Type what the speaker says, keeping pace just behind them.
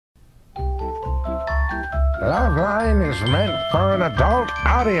LoveLine is meant for an adult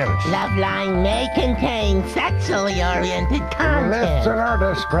audience. LoveLine may contain sexually oriented content.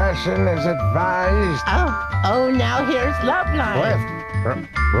 Listener discretion is advised. Oh, now here's LoveLine.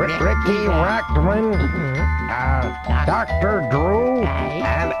 With Riki Rackman, Dr. Drew,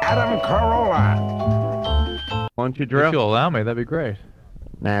 and Adam Carolla. Won't you, Drew? If you'll allow me, that'd be great.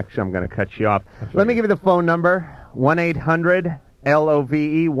 Actually, I'm going to cut you off. Let me give you the phone number,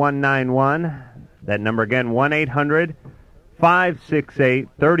 1-800-LOVE-191. That number again,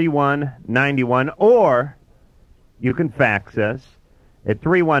 1-800-568-3191. Or you can fax us at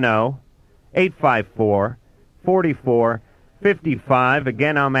 310-854-4455.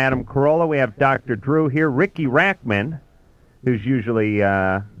 Again, I'm Adam Carolla. We have Dr. Drew here. Riki Rackman, who's usually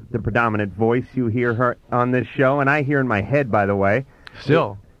the predominant voice you hear her on this show. And I hear in my head, by the way.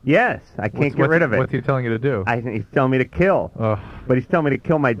 Still? Yes, I can't get rid of it. What's he telling you to do? He's telling me to kill. But he's telling me to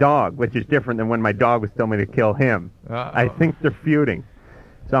kill my dog, which is different than when my dog was telling me to kill him. I think they're feuding.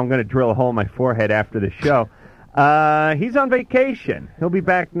 So I'm going to drill a hole in my forehead after the show. He's on vacation. He'll be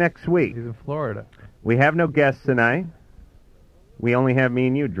back next week. He's in Florida. We have no guests tonight. We only have me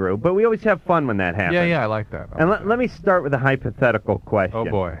and you, Drew. But we always have fun when that happens. Yeah, I like that. And let me start with a hypothetical question. Oh,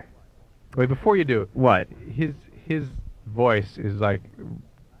 boy. Wait, before you do. What? His voice is like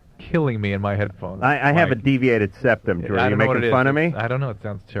killing me in my headphones. I have a deviated septum, Drew. Are you making fun of me? I don't know. It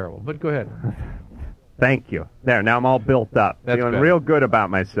sounds terrible. But go ahead. Thank you. There, now I'm all built up. That's feeling better. real good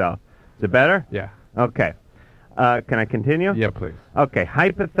about myself. Is it better? Yeah. Okay. Can I continue? Yeah, please. Okay,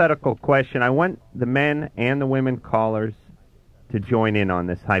 hypothetical question. I want the men and the women callers to join in on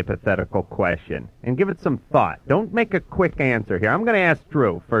this hypothetical question and give it some thought. Don't make a quick answer here. I'm going to ask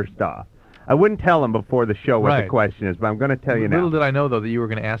Drew first off. I wouldn't tell him before the show what the question is, but I'm going to tell you now. Little did I know, though, that you were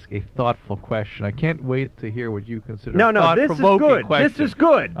going to ask a thoughtful question. I can't wait to hear what you consider No, this is good. question. This is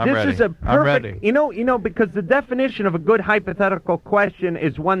good. I'm ready. This is a perfect... I'm ready. You know, because the definition of a good hypothetical question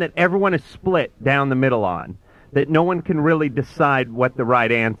is one that everyone is split down the middle on, that no one can really decide what the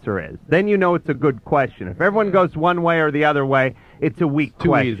right answer is. Then you know it's a good question. If everyone goes one way or the other way, it's a weak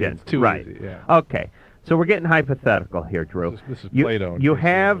question. Easy. It's too easy, yeah. Okay. So we're getting hypothetical here, Drew. This is Plato. You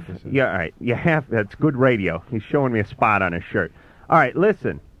have... Yeah, all right. You have... That's good radio. He's showing me a spot on his shirt. All right,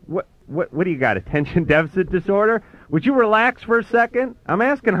 listen. What do you got? Attention deficit disorder? Would you relax for a second? I'm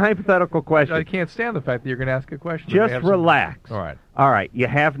asking a hypothetical question. I can't stand the fact that you're going to ask a question. Just relax. All right. All right. You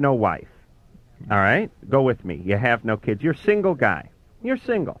have no wife. All right? Go with me. You have no kids. You're a single guy. You're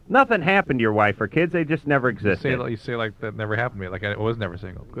single. Nothing happened to your wife or kids. They just never existed. You say like that never happened to me. Like I was never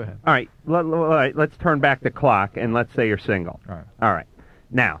single. Go ahead. All right. Let's turn back the clock and let's say you're single. All right. All right.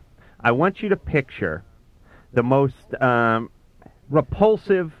 Now, I want you to picture the most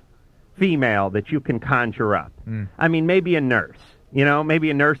repulsive female that you can conjure up. I mean, maybe a nurse. You know,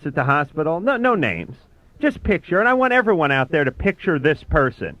 maybe a nurse at the hospital. No names. Just picture. And I want everyone out there to picture this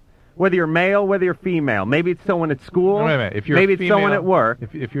person. Whether you're male, whether you're female. Maybe it's someone at school. No, wait a minute. If you're maybe female, it's someone at work.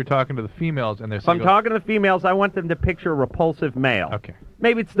 If you're talking to the females and they're single. If I'm talking to the females, I want them to picture a repulsive male. Okay.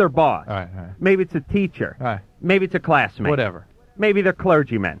 Maybe it's their boss. All right. Maybe it's a teacher. All right. Maybe it's a classmate. Whatever. Maybe they're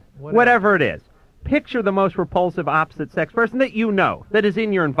clergymen. Whatever it is. Picture the most repulsive opposite sex person that you know, that is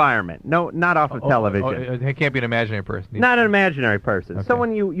in your environment. No, not off of television. It can't be an imaginary person. Not an imaginary person. Okay.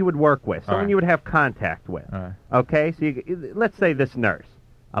 Someone you would work with. Someone you would have contact with. All right. Okay? So let's say this nurse.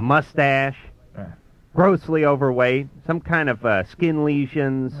 A mustache. Grossly overweight, some kind of skin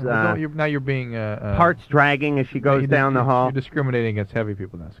lesions. Now you're being... parts dragging as she goes down the hall. You're discriminating against heavy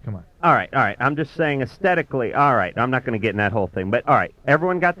people now, so come on. All right. I'm just saying aesthetically. All right. I'm not going to get in that whole thing. But, all right.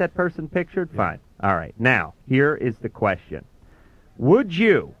 Everyone got that person pictured? Yeah. Fine. All right. Now, here is the question. Would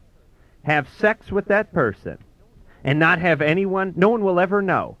you have sex with that person and not have anyone... No one will ever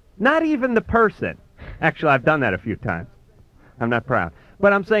know. Not even the person. Actually, I've done that a few times. I'm not proud.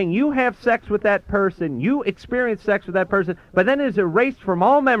 But I'm saying you have sex with that person, you experience sex with that person, but then it's erased from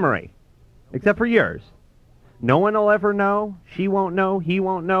all memory, except for yours. No one will ever know, she won't know, he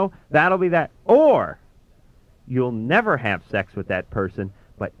won't know, that'll be that. Or you'll never have sex with that person,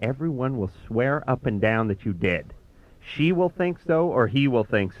 but everyone will swear up and down that you did. She will think so, or he will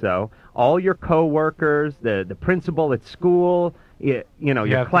think so. All your co-workers, the principal at school, your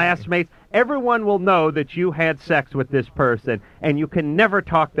classmates, everyone will know that you had sex with this person, and you can never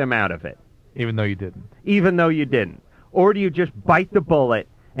talk them out of it. Even though you didn't. Even though you didn't. Or do you just bite the bullet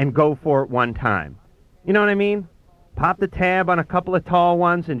and go for it one time? You know what I mean? Pop the tab on a couple of tall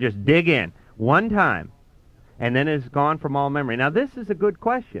ones and just dig in. One time. And then it's gone from all memory. Now, this is a good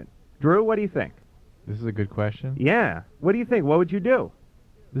question. Drew, what do you think? This is a good question? Yeah. What do you think? What would you do?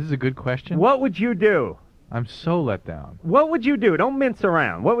 This is a good question? What would you do? I'm so let down. What would you do? Don't mince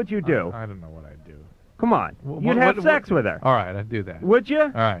around. What would you do? I don't know what I'd do. Come on. Wh- You'd what- have what- sex with her. All right, I'd do that. Would you? All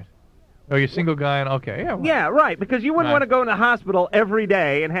right. Oh, you're a single guy, and okay, yeah. Well, Yeah, right, because you wouldn't Right. want to go in the hospital every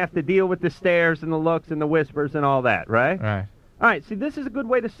day and have to deal with the stares and the looks and the whispers and all that, right? Right. All right, see, this is a good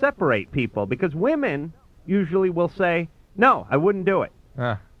way to separate people, because women usually will say, no, I wouldn't do it.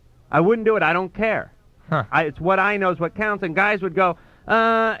 I wouldn't do it. I don't care. Huh. It's what I know is what counts. And guys would go,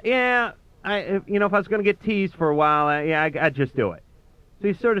 yeah, if I was going to get teased for a while, I'd just do it. So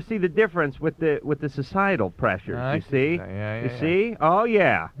you sort of see the difference with the societal pressures. I You see see? that. Yeah, You yeah. see? Oh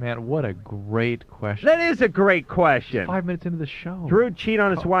yeah. Man, what a great question. That is a great question. 5 minutes into the show. Drew would cheat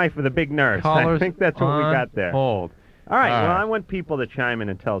on his wife with a big nurse. I Callers think that's what we got there. Hold. All right. All Well, right. I want people to chime in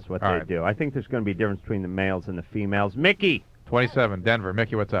and tell us what All they right. do. I think there's going to be a difference between the males and the females. Mickey. 27, Denver.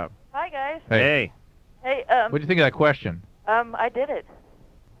 Mickey, what's up? Hi, guys. Hey. Hey, What do you think of that question? I did it.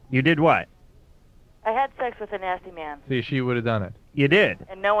 You did what? I had sex with a nasty man, See, she would have done it. You did.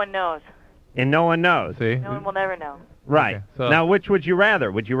 and no one knows. And no one knows. See? No one will never know. Right. Okay, so- Now, which would you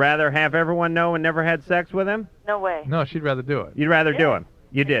rather? Would you rather have everyone know and never had sex with him? No way. No, she'd rather do it. You'd rather do Yeah, him.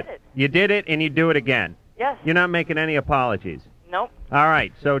 You I did. did it. You did it, and you do it again. Yes. You're not making any apologies. Nope. All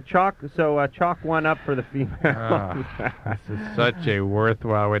right. So chalk one up for the female. This is such a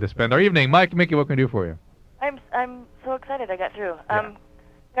worthwhile way to spend our evening. Mike, Mickey, what can we do for you? I'm so excited I got through. Yeah.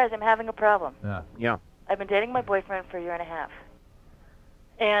 Guys, I'm having a problem. Yeah. Yeah. I've been dating my boyfriend for a year and a half,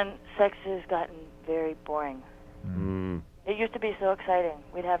 and sex has gotten very boring. Mm. It used to be so exciting.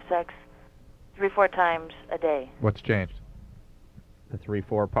 We'd have sex 3-4 times a day. What's changed? The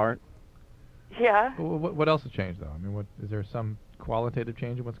 3-4 part. Yeah. What else has changed, though? I mean, is there some qualitative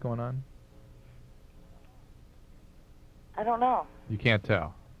change in what's going on? I don't know. You can't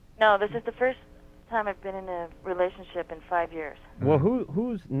tell. No, this is the first time I've been in a relationship in 5 years. Well,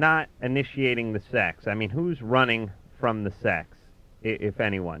 who's not initiating the sex? I mean, who's running from the sex, if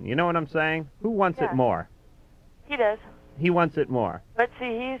anyone? You know what I'm saying? Who wants Yeah. it more? He does. He wants it more. But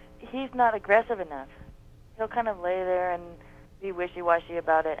see, he's not aggressive enough. He'll kind of lay there and be wishy-washy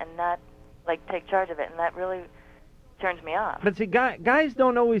about it and not, like, take charge of it, and that really turns me off. But see, guys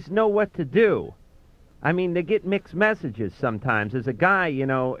don't always know what to do. I mean, they get mixed messages sometimes. As a guy, you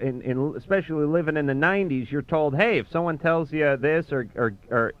know, in especially living in the 90s, you're told, hey, if someone tells you this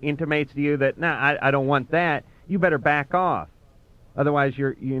or intimates to you that, nah, I don't want that, you better back off. Otherwise,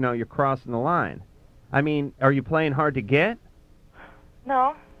 you're crossing the line. I mean, are you playing hard to get?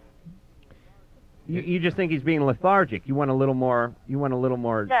 No. You just think he's being lethargic. You want a little more. You want a little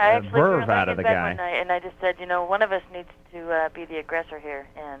more Yeah, I actually we were verve out of the laying in bed guy. one night, and I just said, one of us needs to be the aggressor here,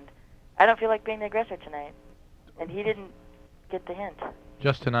 and I don't feel like being the aggressor tonight. And he didn't get the hint.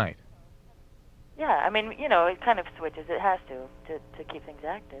 Just tonight. Yeah, I mean, it kind of switches. It has to keep things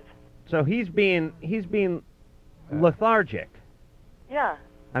active. So he's being lethargic. Yeah.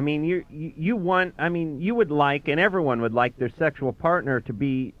 I mean, you want. I mean, you would like, and everyone would like their sexual partner to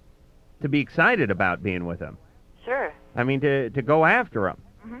be excited about being with him. Sure. I mean, to go after him.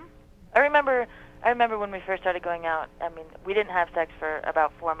 Mhm. I remember when we first started going out. I mean, we didn't have sex for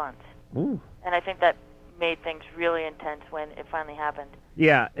about 4 months, Ooh. and I think that made things really intense when it finally happened.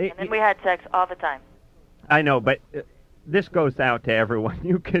 Yeah. And then we had sex all the time. I know, but this goes out to everyone.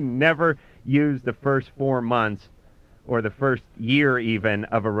 You can never use the first 4 months or the first year even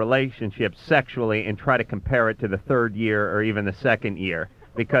of a relationship sexually and try to compare it to the third year or even the second year,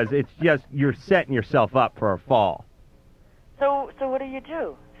 because it's just, you're setting yourself up for a fall. So what do you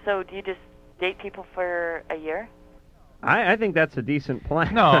do? So do you just date people for a year? I think that's a decent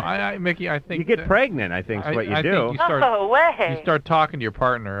plan. No, Mickey, I think you get that- pregnant, I think, is what you I do. think you start, No way. You start talking to your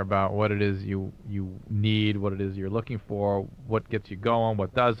partner about what it is you need, what it is you're looking for, what gets you going,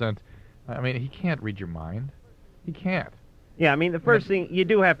 what doesn't. I mean, he can't read your mind. He can't. Yeah, I mean, the first thing, you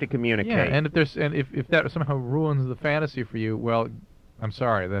do have to communicate. Yeah, and if that somehow ruins the fantasy for you, well, I'm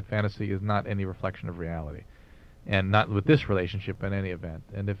sorry, that fantasy is not any reflection of reality. And not with this relationship in any event.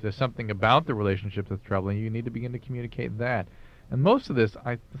 And if there's something about the relationship that's troubling you, you need to begin to communicate that. And most of this,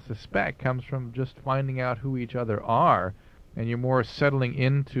 I suspect, comes from just finding out who each other are, and you're more settling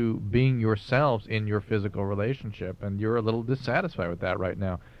into being yourselves in your physical relationship, and you're a little dissatisfied with that right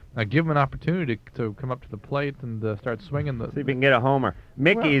now. Now, give him an opportunity to come up to the plate and start swinging the... See if we can get a homer.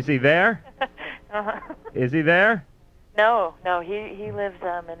 Mickey, is he there? Uh-huh. Is he there? No, he lives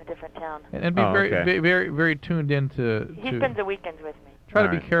in a different town. And be very tuned into... He spends the weekends with me. Try to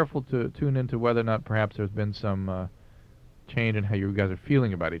All be right. careful to tune into whether or not perhaps there's been some change in how you guys are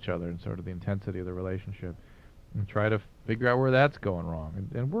feeling about each other and sort of the intensity of the relationship. And try to figure out where that's going wrong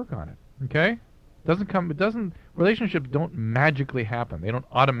and work on it. Okay? Relationships don't magically happen. They don't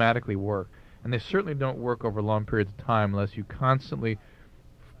automatically work. And they certainly don't work over long periods of time unless you constantly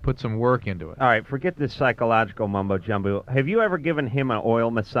put some work into it. All right, forget this psychological mumbo-jumbo. Have you ever given him an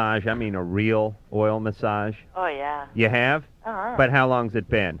oil massage? I mean a real oil massage? Oh, yeah. You have? Uh-huh. But how long's it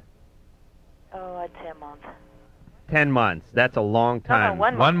been? Oh, I'd say a month. 10 months. That's a long time. No,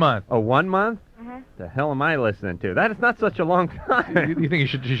 1 month. 1 month. Oh, 1 month? Mm-hmm. The hell am I listening to? That is not such a long time. You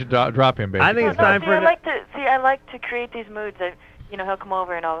think you should drop him, basically? I think it's No, time see, for... I like to create these moods. He'll come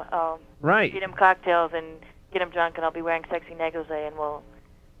over and I'll Right. feed him cocktails and get him drunk, and I'll be wearing sexy negligee, and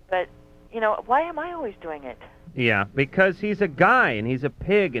But, why am I always doing it? Yeah, because he's a guy, and he's a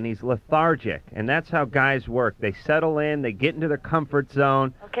pig, and he's lethargic, and that's how guys work. They settle in, they get into their comfort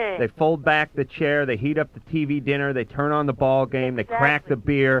zone, Okay. they fold back the chair, they heat up the TV dinner, they turn on the ball game, they crack the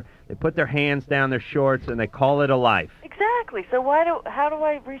beer, they put their hands down their shorts, and they call it a life. Exactly. So how do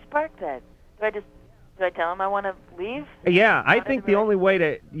I re-spark that? Do I tell him I want to leave? Yeah, I think the only way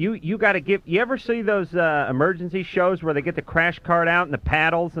to... You got to give... You ever see those emergency shows where they get the crash cart out and the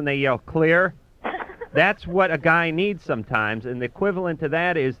paddles and they yell, clear? That's what a guy needs sometimes, and the equivalent to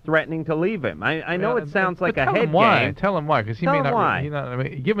that is threatening to leave him. I know it sounds like a head game. Tell him why, because he Tell may him not.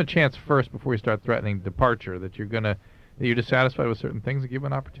 why. Give him a chance first before you start threatening departure. That you're dissatisfied with certain things, and give him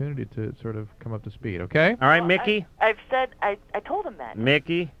an opportunity to sort of come up to speed. Okay? All right, Mickey? I told him that.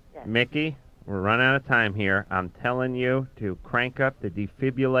 Mickey? Yes. Mickey? We're running out of time here. I'm telling you to crank up the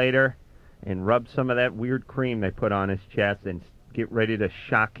defibrillator and rub some of that weird cream they put on his chest and get ready to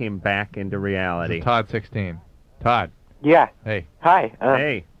shock him back into reality. This is Todd 16. Todd. Yeah. Hey. Hi.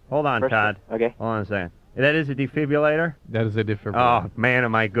 Hey, hold on, Todd. Okay. Hold on a second. That is a defibrillator? That is a defibrillator. Oh, man,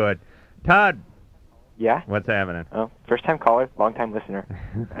 am I good. Todd. Yeah? What's happening? Oh, first-time caller, long-time listener.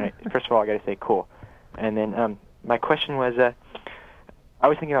 All right. First of all, I got to say cool. And then my question was, I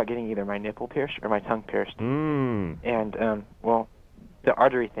was thinking about getting either my nipple pierced or my tongue pierced. Mm. And, the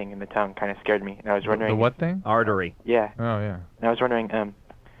artery thing in the tongue kind of scared me. And I was wondering... The what thing? Artery. Yeah. Oh, yeah. And I was wondering,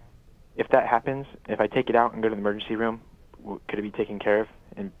 if that happens, if I take it out and go to the emergency room, could it be taken care of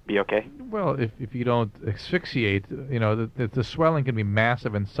and be okay? Well, if you don't asphyxiate, the swelling can be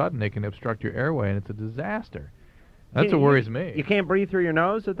massive and sudden. It can obstruct your airway, and it's a disaster. That's what worries me. You can't breathe through your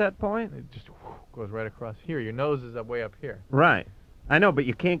nose at that point? It just goes right across here. Your nose is way up here. Right. I know, but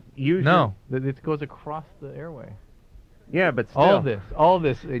you can't use it goes across the airway. Yeah, but still. All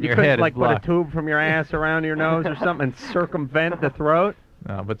this in your couldn't, head like, is blocked. put a tube from your ass around your nose or something and circumvent the throat?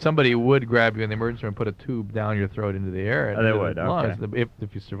 No, but somebody would grab you in the emergency room and put a tube down your throat into the air. Oh, they would, okay.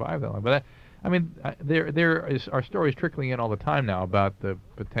 If you survive that long. But there are stories trickling in all the time now about the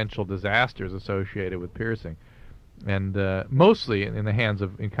potential disasters associated with piercing, and mostly in the hands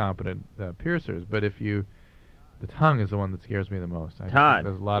of incompetent piercers. But the tongue is the one that scares me the most. I Todd. think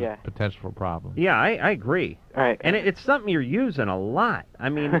there's a lot of potential for problems. Yeah, I agree. All right. And it's something you're using a lot. I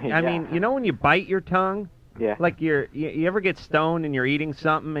mean, when you bite your tongue, Yeah. like you ever get stoned and you're eating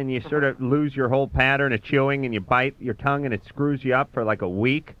something and you sort of lose your whole pattern of chewing and you bite your tongue and it screws you up for like a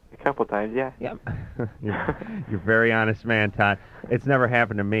week? A couple times, yeah. Yeah. You're a very honest man, Todd. It's never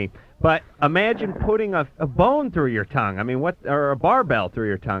happened to me. But imagine putting a bone through your tongue. I mean, or a barbell through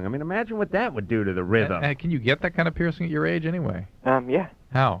your tongue. I mean, imagine what that would do to the rhythm. Can you get that kind of piercing at your age anyway? Yeah.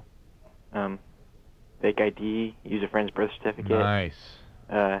 How? Fake ID, use a friend's birth certificate. Nice.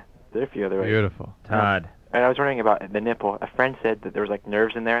 There are a few other ways. Beautiful. Todd. And I was wondering about the nipple. A friend said that there was like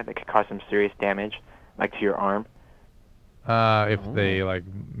nerves in there that could cause some serious damage, like to your arm. If they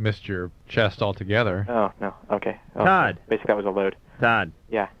missed your chest altogether. Oh no. Okay. Oh, Todd. Basically, that was a load. Todd.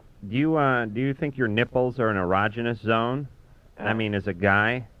 Yeah. Do you think your nipples are an erogenous zone? I mean, as a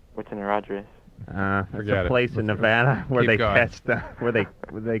guy. What's an erogenous? It's a place in Nevada where they test, where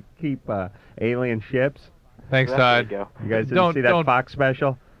they keep alien ships. Thanks, So Todd. there you go. You guys didn't see that Fox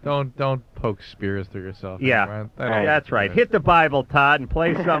special? Don't poke spears through yourself. Yeah, that's right. Hit the Bible, Todd, and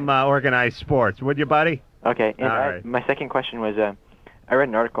play some organized sports, would you, buddy? Okay. And All right. my second question was, I read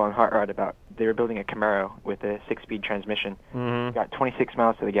an article on Hot Rod about they were building a Camaro with a 6-speed transmission. Mm-hmm. Got 26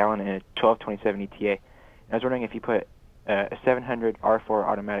 miles to the gallon and a 1227 ETA. And I was wondering if you put a 700 R4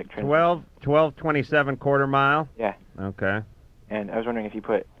 automatic transmission. 1227 quarter mile? Yeah. Okay. And I was wondering if you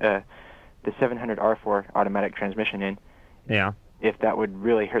put the 700 R4 automatic transmission in. Yeah. If that would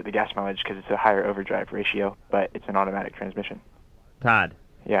really hurt the gas mileage because it's a higher overdrive ratio, but it's an automatic transmission. Todd.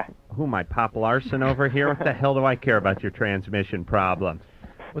 Yeah. Who am I, Pop Larson over here? What the hell do I care about your transmission problem?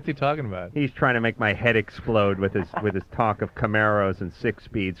 What's he talking about? He's trying to make my head explode with his talk of Camaros and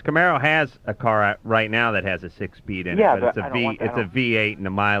 6-speeds. Camaro has a car right now that has a 6-speed in Yeah, it, but but it's a V8 and the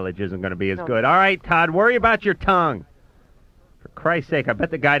mileage isn't going to be as good. All right, Todd, worry about your tongue. For Christ's sake, I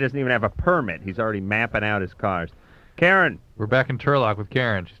bet the guy doesn't even have a permit. He's already mapping out his cars. Karen. We're back in Turlock with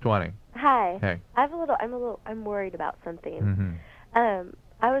Karen. She's 20. Hi. Hey. I'm worried about something. Mm-hmm.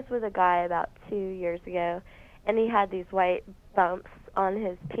 I was with a guy about 2 years ago, and he had these white bumps on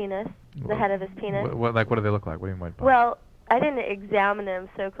his penis, the head of his penis. What do they look like? What do you mean white bumps? Well, I didn't examine him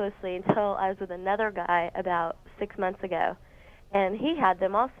so closely until I was with another guy about 6 months ago, and he had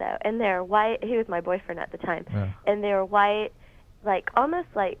them also. And they're white. He was my boyfriend at the time. Yeah. And they were white, like almost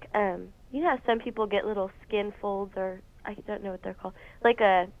like, you know how some people get little skin folds, or I don't know what they're called.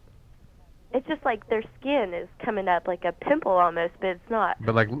 It's just like their skin is coming up like a pimple almost, but it's not.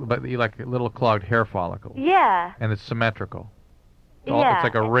 But like little clogged hair follicles. Yeah. And it's symmetrical. Yeah. It's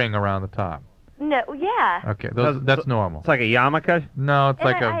like a ring around the top. No, yeah. Okay, that's normal. It's like a yarmulke? No, it's And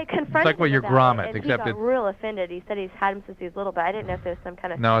like I it's confronted like what him your about grommet, it, and except he it's got real offended. He said he's had them since he was little, but I didn't know if there was some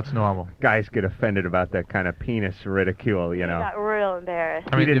kind of... no, it's normal. Guys get offended about that kind of penis ridicule, you He know. got real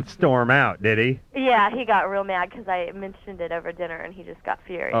embarrassed. He didn't storm out, did he? Yeah, he got real mad because I mentioned it over dinner, and he just got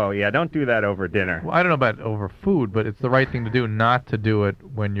furious. Oh, yeah, don't do that over dinner. Well, I don't know about over food, but it's the right thing to do not to do it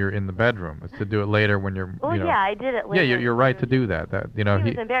when you're in the bedroom. It's to do it later when you're, Well, you know. yeah, I did it later. Yeah, you're right to do that. He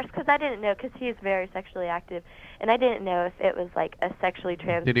was embarrassed because I didn't know, because he is very sexually active, and I didn't know if it was like a sexually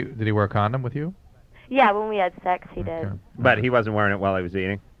trans... Did he wear a condom with you? Yeah, when we had sex, he did. Okay. But he wasn't wearing it while he was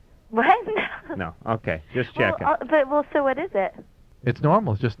eating? What? No, okay, just Well, checking. so what is it? It's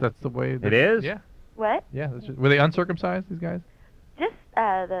normal. It's just that's the way. It is? Yeah. What? Yeah. Were they uncircumcised, these guys? Just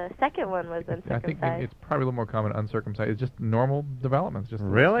the second one was uncircumcised. I think it's probably a little more common uncircumcised. It's just normal development. It's just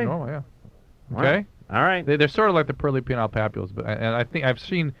Really? It's normal, yeah. Wow. Okay. All right. They're sort of like the pearly penile papules, but and I think I've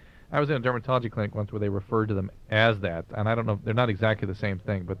seen. I was in a dermatology clinic once where they referred to them as that, and I don't know. They're not exactly the same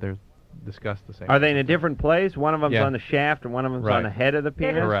thing, but they're discussed the same. Are they in a different place? One of them's Yeah. on the shaft and one of them's Right. on the head of the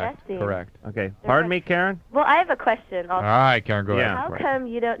They're penis? disgusting. Correct. Okay. Pardon me, Karen? Well, I have a question. All right, Karen, go Yeah. ahead. How come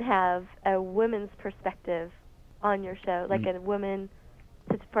you don't have a woman's perspective on your show, like a woman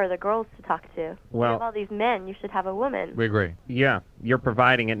for the girls to talk to? Well- you have all these men. You should have a woman. We agree. Yeah, you're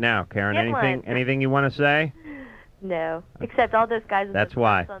providing it now, Karen. Get Anything one. you want to say? No, except all those guys with That's the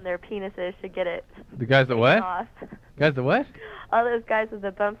why. bumps on their penises should get it The guys that taken what? off. Guys that what? All those guys with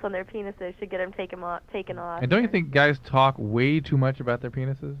the bumps on their penises should get them taken off. And don't you think guys talk way too much about their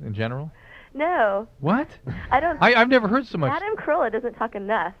penises in general? No, What? I don't. I've never heard so much. Adam Carolla doesn't talk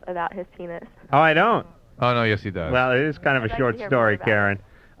enough about his penis. Oh, I don't. Oh no, yes he does. Well, it is kind of I'd a like short to hear story, more about Karen.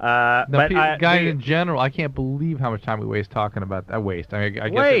 No, But guys in general, I can't believe how much time we waste talking about that. Waste. I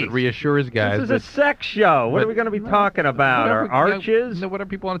guess Waste? it reassures guys. this is a sex show. What are we going to be talking about? Our arches? No, whatever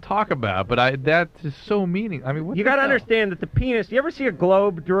people want to talk about. But that is so meaning. I mean, what You the got to hell? understand that the penis. You ever see a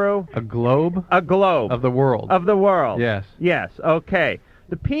globe, Drew? A globe A globe of the world. of the world. Yes. Yes. Okay.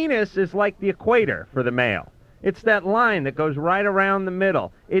 The penis is like the equator for the male. It's that line that goes right around the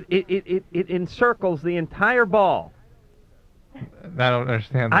middle. It encircles the entire ball. I don't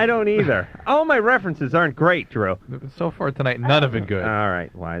understand. That. I don't either. All my references aren't great, Drew. So far tonight, none of it good. All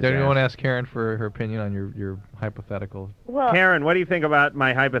right, wise Don't you ass. want to ask Karen for her opinion on your hypothetical? Well, Karen, what do you think about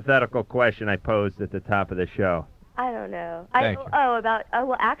my hypothetical question I posed at the top of the show? I don't know. Thank you.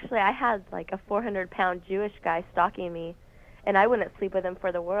 Well, actually, I had like a 400-pound Jewish guy stalking me, and I wouldn't sleep with him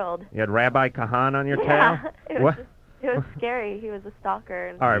for the world. You had Rabbi Kahan on your Yeah, tail? it What? was, it was scary. He was a stalker.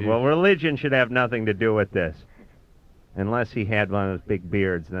 And All right, well, religion should have nothing to do with this. Unless he had one of those big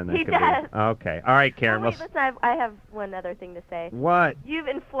beards, then that He could does. be. Okay. All right, Karen. Oh, wait, well, listen, I have one other thing to say. what? You've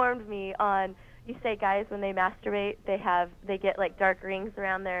informed me on. You say guys when they masturbate, they get like dark rings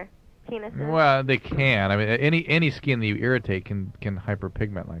around their penises. Well, they can. I mean, any skin that you irritate can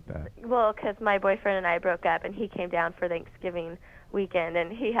hyperpigment like that. Well, because my boyfriend and I broke up, and he came down for Thanksgiving weekend,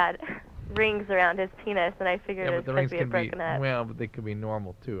 and he had rings around his penis, and I figured Yeah, it but the was rings because we can had be broken up. well, but they could be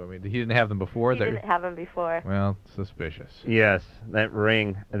normal too. I mean, he didn't have them before. He didn't have them before. Well, suspicious. Yes, that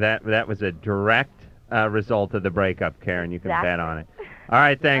ring, that was a direct result of the breakup, Karen. You can Exactly. bet on it. All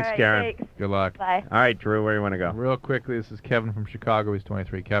right, thanks, All right, Karen. thanks. Good luck. Bye. All right, Drew, where do you want to go? Real quickly, this is Kevin from Chicago. He's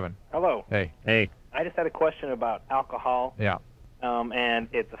 23. Kevin. Hello. Hey. Hey. I just had a question about alcohol Yeah. and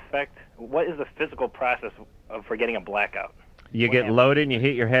its effect. What is the physical process for getting a blackout? You What get happens? loaded and you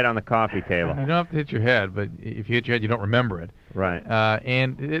hit your head on the coffee table. You don't have to hit your head, but if you hit your head, you don't remember it. Right.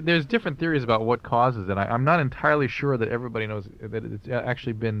 There's different theories about what causes it. I'm not entirely sure that everybody knows that it's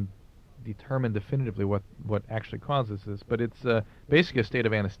actually been determined definitively what actually causes this, but it's basically a state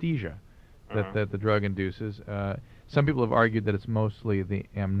of anesthesia that the drug induces. Some people have argued that it's mostly the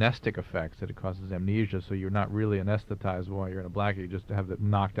amnestic effects, that it causes amnesia, so you're not really anesthetized while you're in a blackout. You just have it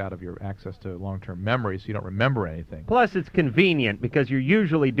knocked out of your access to long-term memory, so you don't remember anything. Plus, it's convenient because you're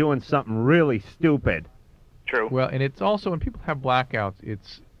usually doing something really stupid. True. Well, and it's also, when people have blackouts,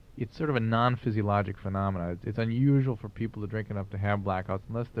 it's sort of a non-physiologic phenomenon. It's unusual for people to drink enough to have blackouts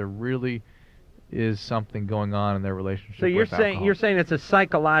unless they're really is something going on in their relationship. So you're with alcohol. saying it's a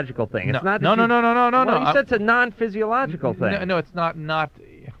psychological thing. No, It's not. no. Well, you said it's a non-physiological thing. No, it's not.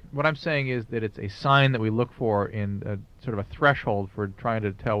 What I'm saying is that it's a sign that we look for in sort of a threshold for trying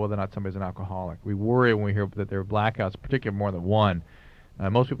to tell whether or not somebody's an alcoholic. We worry when we hear that there are blackouts, particularly more than one.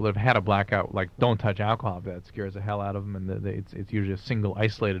 Most people that have had a blackout, like, don't touch alcohol. That scares the hell out of them, and it's usually a single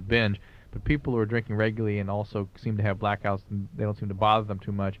isolated binge. But people who are drinking regularly and also seem to have blackouts, and they don't seem to bother them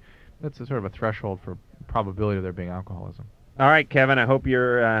too much, that's a sort of a threshold for probability of there being alcoholism. All right, Kevin, I hope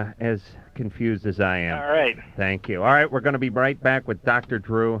you're as confused as I am. All right. Thank you. All right, we're going to be right back with Dr.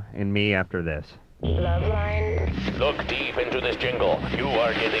 Drew and me after this. LoveLine. Look deep into this jingle. You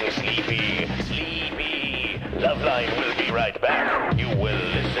are getting sleepy. Sleepy. LoveLine will be right back. You will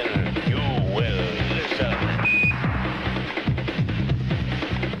listen. You will listen.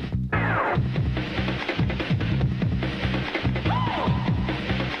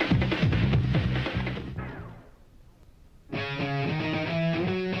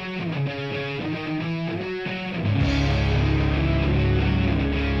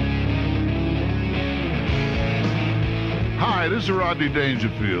 Hi, this is Rodney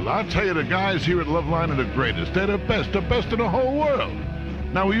Dangerfield. I'll tell you, the guys here at LoveLine are the greatest. They're the best in the whole world.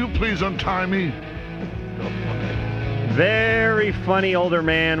 Now, will you please untie me? Very funny older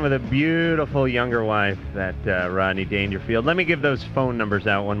man with a beautiful younger wife, that Rodney Dangerfield. Let me give those phone numbers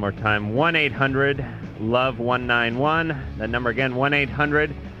out one more time. 1-800-LOVE-191. That number again,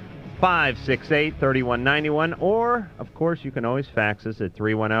 1-800-568-3191. Or, of course, you can always fax us at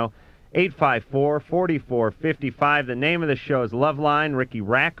 310-854-4455. The name of the show is LoveLine. Riki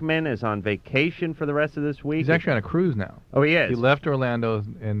Rackman is on vacation for the rest of this week. He's actually on a cruise now. Oh, he is? He left Orlando,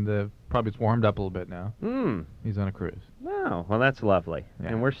 and probably it's warmed up a little bit now. He's on a cruise. Oh, well, that's lovely. Yeah.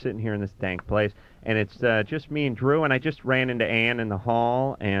 And we're sitting here in this dank place, and it's just me and Drew, and I just ran into Ann in the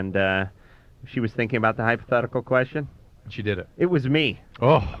hall, and she was thinking about the hypothetical question. She did it. It was me.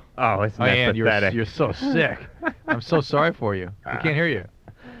 Oh, isn't that Ann, pathetic? you're so sick. I'm so sorry for you. I can't hear you.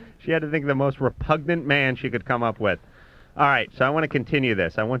 She had to think of the most repugnant man she could come up with. All right, so I want to continue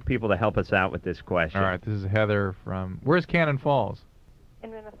this. I want people to help us out with this question. All right, this is Heather from... Where's Cannon Falls?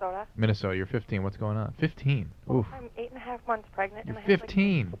 In Minnesota. Minnesota. You're 15. What's going on? 15. Oof. I'm 8.5 months pregnant. You're and I have,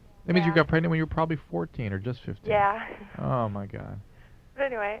 15. That means you got pregnant when you were probably 14 or just 15. Yeah. Oh, my God. But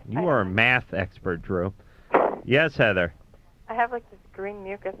anyway. You are a math expert, Drew. Yes, Heather. I have like this green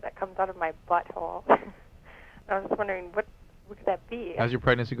mucus that comes out of my butthole. I was just wondering, what could that be? How's your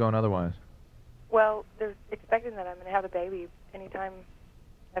pregnancy going otherwise? Well, they're expecting that I'm going to have a baby anytime.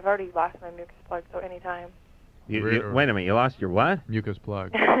 I've already lost my mucus plug, so anytime. Wait a minute, you lost your what? Mucus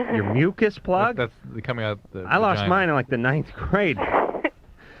plug. Your mucus plug? That's coming out the I lost vagina. mine in like the 9th grade.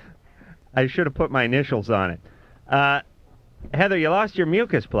 I should have put my initials on it. Heather, you lost your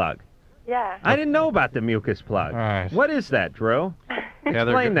mucus plug. Yeah. I didn't know about the mucus plug. All right. What is that, Drew?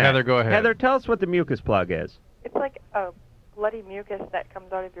 Explain that. Heather, go ahead. Heather, tell us what the mucus plug is. It's like a bloody mucus that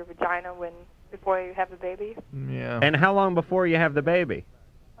comes out of your vagina before you have the baby. Yeah. And how long before you have the baby?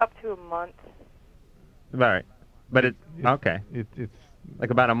 Up to a month. All right. But okay. It's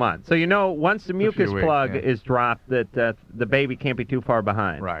like about a month. So you know once the mucus plug is dropped that the baby can't be too far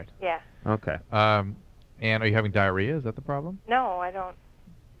behind. Right. Yeah. Okay. And are you having diarrhea? Is that the problem? No, I don't.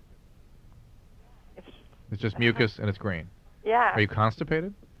 It's just mucus and it's green. Yeah. Are you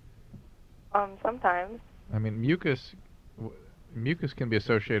constipated? Sometimes. I mean, mucus can be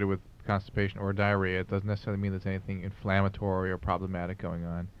associated with constipation or diarrhea. It doesn't necessarily mean there's anything inflammatory or problematic going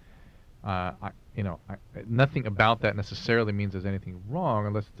on. Nothing about that necessarily means there's anything wrong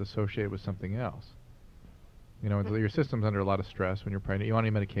unless it's associated with something else. You know, your system's under a lot of stress when you're pregnant. You want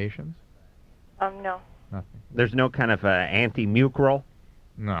any medications? No. Nothing. There's no kind of anti-mucral?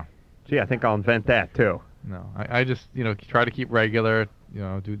 No. Gee, I think I'll invent that too. No. I just, try to keep regular,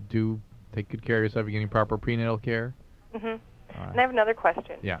 do take good care of yourself. You're getting proper prenatal care. Mm-hmm. And I have another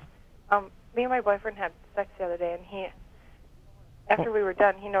question. Yeah. Me and my boyfriend had sex the other day, and after we were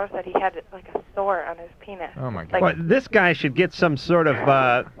done, he noticed that he had like a sore on his penis. Oh my God! Like, well, this guy should get some sort of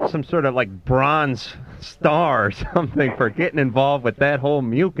like bronze star or something for getting involved with that whole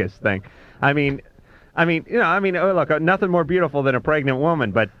mucus thing. I mean, look, nothing more beautiful than a pregnant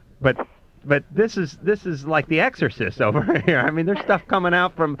woman, but this is like The Exorcist over here. I mean, there's stuff coming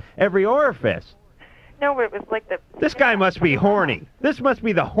out from every orifice. No, but it was like This guy must be horny. This must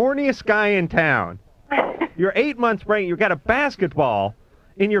be the horniest guy in town. You're 8 months pregnant. You got a basketball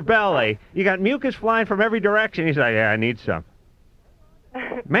in your belly. You got mucus flying from every direction. He's like, yeah, I need some.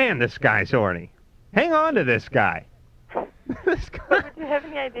 Man, this guy's horny. Hang on to this guy. This guy. Would you have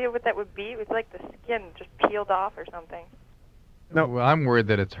any idea what that would be? It was like the skin just peeled off or something. No. Well, I'm worried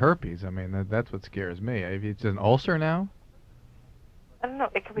that it's herpes. I mean, that's what scares me. If it's an ulcer now? I don't know.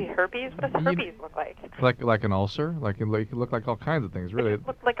 It could be herpes. What does herpes look like? Like an ulcer? Like it could look like all kinds of things, really. It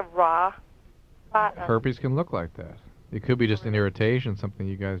looks like a raw spot. Herpes can look like that. It could be just an irritation, something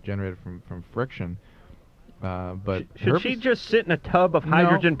you guys generated from friction. But should she just sit in a tub of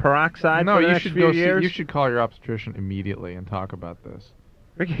hydrogen peroxide no, for the you next should few years? You should call your obstetrician immediately and talk about this.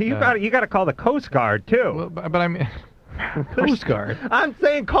 Riki, you got to call the Coast Guard too. Well, but I mean, Coast Guard. I'm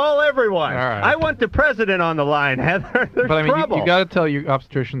saying call everyone. All right. I want the president on the line, Heather. There's but I mean, trouble. you got to tell your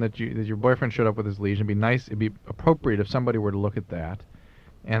obstetrician that your boyfriend showed up with his lesion. It'd be nice. It'd be appropriate if somebody were to look at that,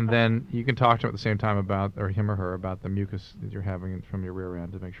 and then you can talk to him at the same time about, or him or her, about the mucus that you're having from your rear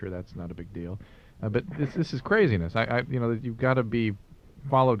end to make sure that's not a big deal. But this is craziness. You've got to be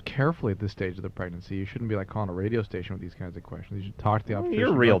followed carefully at this stage of the pregnancy. You shouldn't be like calling a radio station with these kinds of questions. You should talk to the obstetrician.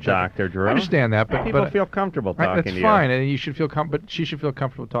 You're a real doctor, Drew. I understand that, but people feel comfortable talking to you. That's fine, and you should feel but she should feel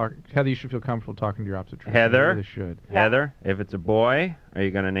comfortable talking. Heather, you should feel comfortable talking to your obstetrician. Heather, you really should. Heather, if it's a boy, are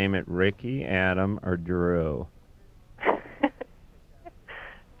you going to name it Riki, Adam, or Drew?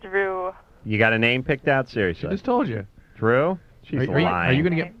 Drew. You got a name picked out? Seriously? She just told you. Drew? She's lying. Are you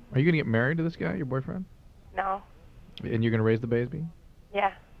gonna get married to this guy, your boyfriend? No. And you're gonna raise the baby?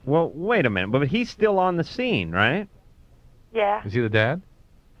 Yeah. Well, wait a minute, but he's still on the scene, right? Yeah. Is he the dad?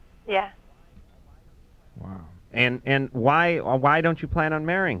 Yeah. Wow. And why don't you plan on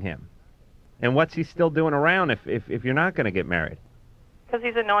marrying him? And what's he still doing around if you're not going to get married? Because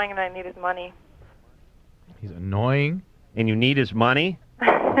he's annoying and I need his money. He's annoying? And you need his money?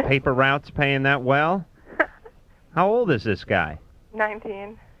 Paper route's paying that well? How old is this guy?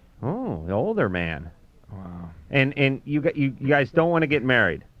 19. Oh, the older man. Wow. And you guys don't want to get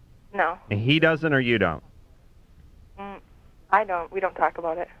married? No. And he doesn't, or you don't? I don't. We don't talk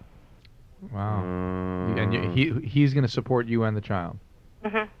about it. Wow. And he's going to support you and the child?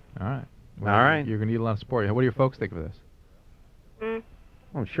 Mm-hmm. All right. Well, All right. You're going to need a lot of support. What do your folks think of this?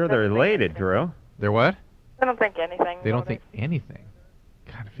 I'm sure they're elated, Drew. They're what? I don't think anything. They don't think anything.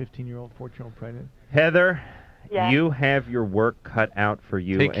 God, a 15-year-old, 14-year-old pregnant. Heather, Yeah. you have your work cut out for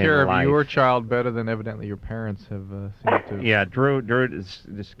you Take in care life. of your child better than evidently your parents have seemed to. Yeah, Drew is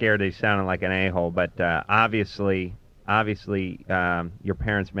scared he sounded like an a-hole, but obviously, your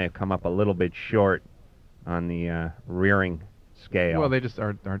parents may have come up a little bit short on the rearing scale. Well, they just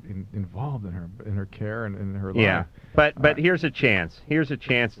aren't involved in her care and in her life. Yeah, but here's a chance. Here's a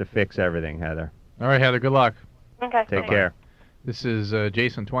chance to fix everything, Heather. All right, Heather. Good luck. Okay. Take care. This is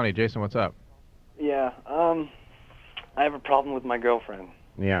Jason 20. Jason, what's up? Yeah, I have a problem with my girlfriend.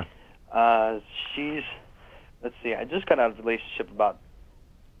 Yeah. Let's see, I just got out of a relationship about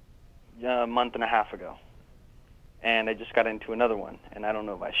a month and a half ago. And I just got into another one, and I don't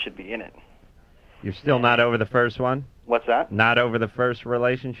know if I should be in it. You're still not over the first one? What's that? Not over the first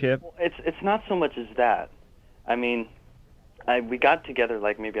relationship? Well, it's not so much as that. I mean, we got together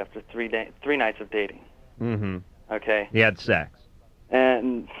like maybe after 3 nights of dating. Mm-hmm. Okay? You had sex?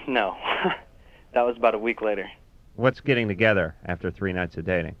 And no. That was about a week later. What's getting together after 3 nights of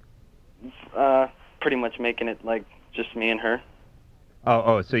dating? Pretty much making it like just me and her.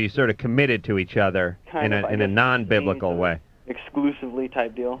 Oh, so you sort of committed to each other in a non-biblical way. Exclusively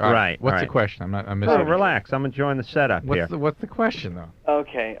type deal. Right. What's right. the question? I'm missing. Oh, relax. I'm enjoying the setup here. What's the question though?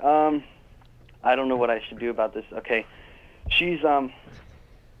 Okay. I don't know what I should do about this. Okay. She's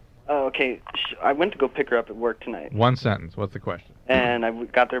okay. I went to go pick her up at work tonight. One sentence. What's the question? And I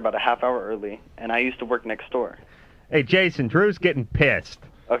got there about a half hour early, and I used to work next door. Hey, Jason, Drew's getting pissed.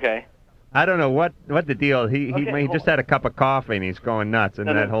 Okay. I don't know what the deal. He just had a cup of coffee and he's going nuts, and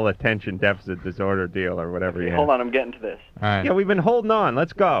that whole attention deficit disorder deal or whatever he has. Hold on, I'm getting to this. All right. Yeah, we've been holding on.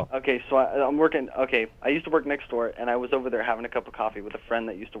 Let's go. Okay, so I'm working. Okay, I used to work next door, and I was over there having a cup of coffee with a friend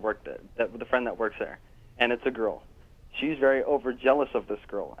that used to work there. With a friend that works there, and it's a girl. She's very jealous of this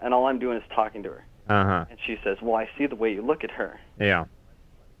girl, and all I'm doing is talking to her. Uh-huh. And she says, "Well, I see the way you look at her." Yeah.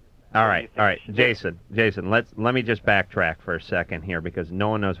 All right. Jason, let me just backtrack for a second here because no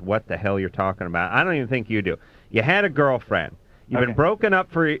one knows what the hell you're talking about. I don't even think you do. You had a girlfriend. You've been broken up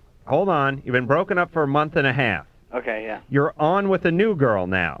for Hold on. You've been broken up for a month and a half. Okay, yeah. You're on with a new girl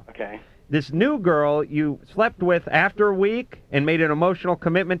now. Okay. This new girl you slept with after a week and made an emotional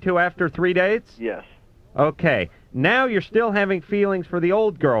commitment to after 3 dates? Yes. Okay. Now you're still having feelings for the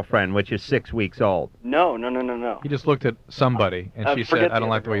old girlfriend, which is 6 weeks old. No. He just looked at somebody, and she said, I don't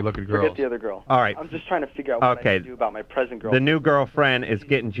like the way you look at girls. Forget the other girl. All right. I'm just trying to figure out what I can do about my present girl. The new girlfriend is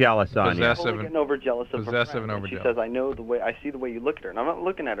getting jealous on you. I'm totally getting jealous of her Possessive friend. and She overjealous. says, I see the way you look at her. And I'm not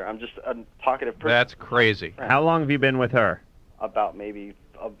looking at her. I'm just a talkative person. That's crazy. How long have you been with her? About maybe,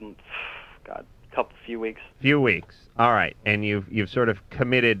 few weeks. Few weeks. All right, and you've sort of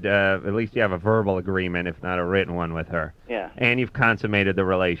committed. At least you have a verbal agreement, if not a written one, with her. Yeah. And you've consummated the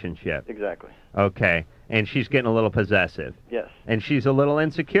relationship. Exactly. Okay. And she's getting a little possessive. Yes. And she's a little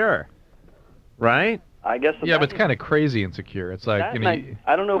insecure, right? I guess. Yeah, but it's kind of crazy insecure. It's like, that, you know,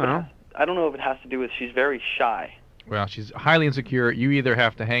 I don't know. I don't know if it has to do with she's very shy. well, she's highly insecure. You either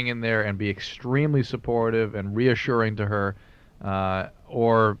have to hang in there and be extremely supportive and reassuring to her,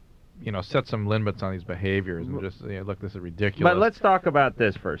 or, you know, set some limits on these behaviors and just, you know, look, this is ridiculous. But let's talk about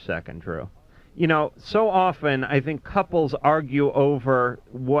this for a second, Drew. You know, so often I think couples argue over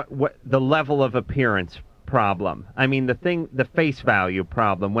what the level of appearance problem. I mean, the face value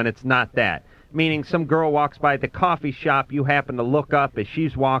problem when it's not that. Meaning some girl walks by at the coffee shop, you happen to look up as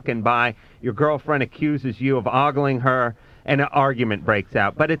she's walking by, your girlfriend accuses you of ogling her, and an argument breaks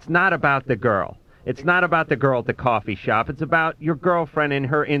out. But it's not about the girl. It's not about the girl at the coffee shop. It's about your girlfriend and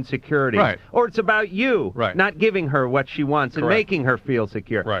her insecurities. Right. Or it's about you not giving her what she wants and making her feel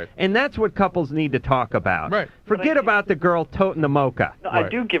secure. Right. And that's what couples need to talk about. Right. Forget about the girl toting the mocha. No, I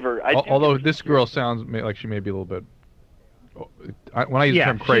do give her. Although this girl sounds like she may be a little bit. When I use the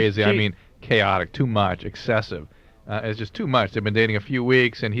term crazy, I mean chaotic, too much, excessive. It's just too much. They've been dating a few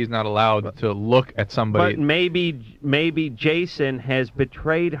weeks, and he's not allowed to look at somebody. But maybe Jason has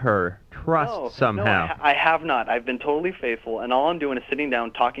betrayed her trust somehow. No, I have not. I've been totally faithful, and all I'm doing is sitting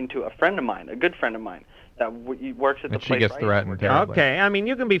down talking to a friend of mine, a good friend of mine, that works at the place. And she gets threatened terribly. Okay, I mean,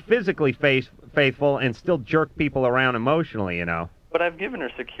 you can be physically faithful and still jerk people around emotionally, you know. But I've given her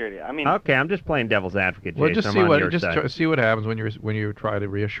security. I mean. Okay, I'm just playing devil's advocate, Jason. Well, just I'm see what happens when you try to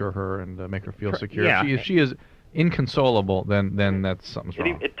reassure her and make her feel secure. Yeah. If she is inconsolable, then that's something's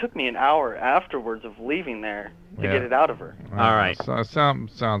wrong. It took me an hour afterwards of leaving there to get it out of her. All right. So,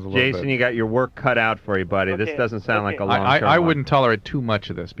 sounds a little Jason, bit. you got your work cut out for you, buddy. This doesn't sound like a long-term I one. wouldn't tolerate too much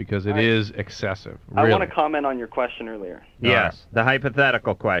of this because it is excessive. I Really. want to comment on your question earlier. Yes, the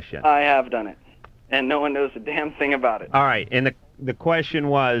hypothetical question. I have done it, and no one knows a damn thing about it. All right, and the question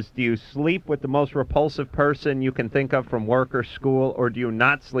was, do you sleep with the most repulsive person you can think of from work or school, or do you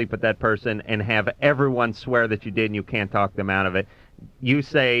not sleep with that person and have everyone swear that you did and you can't talk them out of it? You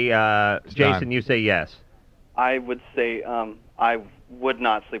say, Jason, you say yes. I would say I would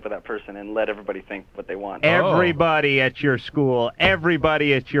not sleep with that person and let everybody think what they want. Everybody at your school,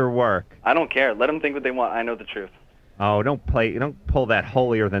 everybody at your work. I don't care. Let them think what they want. I know the truth. Oh, don't pull that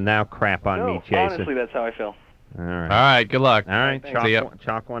holier-than-thou crap on me, Jason. Honestly, that's how I feel. All right. All right, good luck. All right, See ya.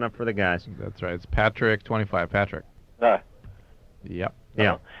 chalk one up for the guys. That's right. It's Patrick, 25. Patrick. Yep.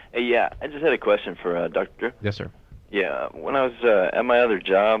 Yeah. Hey, yeah, I just had a question for Dr. Drew. Yes, sir. Yeah, when I was at my other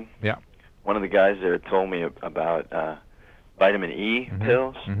job, one of the guys there told me about vitamin E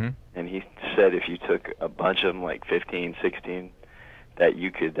pills, and he said if you took a bunch of them, like 15, 16, that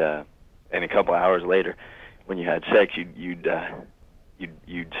you could, and a couple hours later, when you had sex, you'd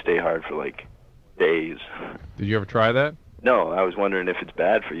stay hard for like days. Did you ever try that? No, I was wondering if it's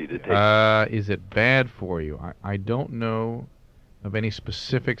bad for you to take. Is it bad for you? I don't know of any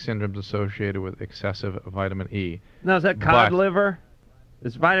specific syndromes associated with excessive vitamin E. Now, is that cod liver?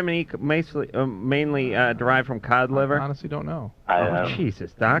 Is vitamin E mainly derived from cod liver? I honestly don't know.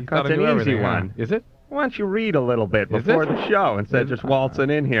 Jesus, Doc, that's I an knew easy everything, one. Is it? Why don't you read a little bit before the show instead of just waltzing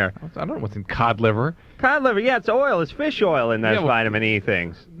in here? I don't know what's in cod liver. Cod liver, yeah, it's oil. It's fish oil in those vitamin E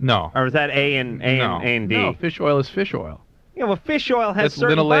things. No. Or is that A and D? No, fish oil is fish oil. Yeah, well, fish oil has That's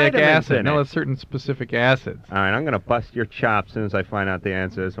certain linoleic vitamins acid. in No, it. it's certain specific acids. All right, I'm going to bust your chops as soon as I find out the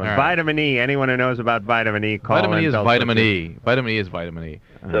answer to this one. All right. Vitamin E, anyone who knows about vitamin E, call Vitamin in. E is tell us vitamin what E. Vitamin E is vitamin E.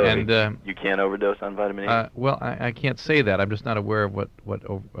 So And you can't overdose on vitamin E? well, I can't say that. I'm just not aware of what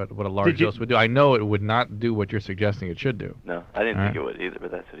a large dose would do. I know it would not do what you're suggesting it should do. No, I didn't All think right. it would either,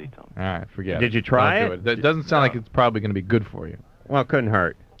 but that's what he told me. All right, forget it. Did you try Don't it? do It doesn't sound like it's probably going to be good for you. Well, it couldn't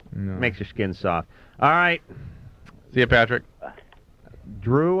hurt. No. Makes your skin soft. All right. See you, Patrick.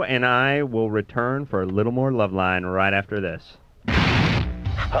 Drew and I will return for a little more LoveLine right after this.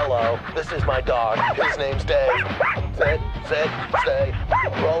 Hello, this is my dog. His name's Dave. Sit, stay.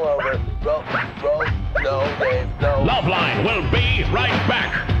 Roll over. Roll. No, Dave, no. LoveLine will be right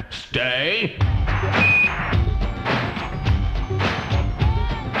back. Stay.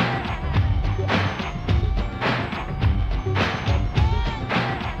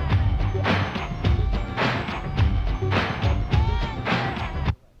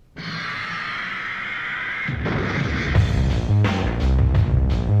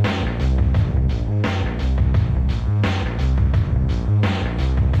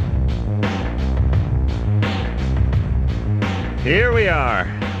 Here we are.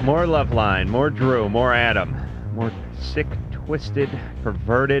 More LoveLine, more Drew, more Adam, more sick, twisted,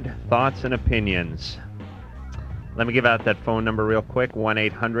 perverted thoughts and opinions. Let me give out that phone number real quick,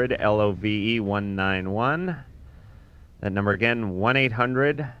 1-800-LOVE-191. That number again,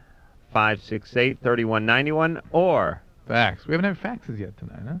 1-800-568-3191, or... Fax. We haven't had faxes yet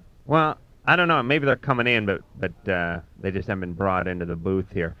tonight, huh? Well, I don't know. Maybe they're coming in, but they just haven't been brought into the booth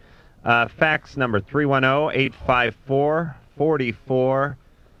here. Fax number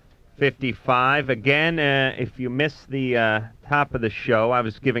 310-854-4455. Again, if you missed the top of the show, I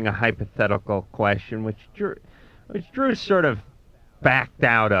was giving a hypothetical question, which Drew sort of backed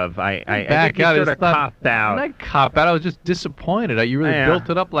out of. I think he sort of copped out. Not cop out. I was just disappointed. You really built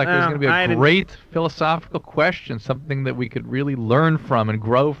it up like it was going to be a great philosophical question, something that we could really learn from and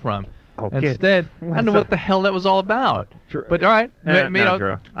grow from. Instead, I don't know what the hell that was all about. But all right,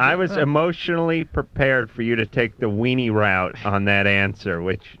 Drew. I was emotionally prepared for you to take the weenie route on that answer,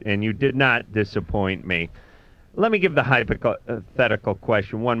 and you did not disappoint me. Let me give the hypothetical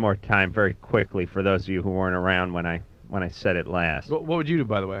question one more time, very quickly, for those of you who weren't around when I said it last. What would you do,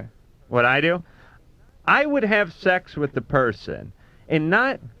 by the way? What I do? I would have sex with the person, and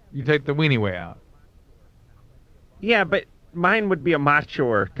not. You take the weenie way out. Yeah, but mine would be a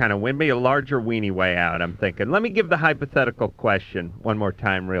macho kind of win, maybe a larger weenie way out, I'm thinking. Let me give the hypothetical question one more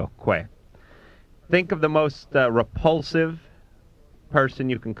time real quick. Think of the most repulsive person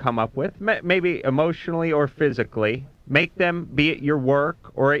you can come up with, maybe emotionally or physically. Make them be at your work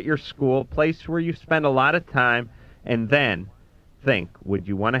or at your school, place where you spend a lot of time, and then think, would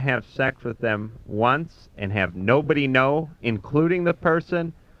you want to have sex with them once and have nobody know, including the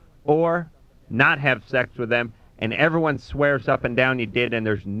person, or not have sex with them and everyone swears up and down you did, and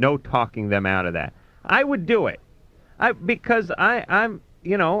there's no talking them out of that? I would do it, because I'm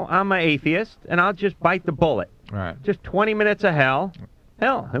an atheist, and I'll just bite the bullet. Right. Just 20 minutes of hell.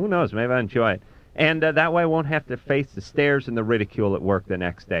 Hell, who knows? Maybe I enjoy it, and that way I won't have to face the stares and the ridicule at work the